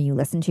wherever you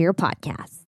listen to your podcasts.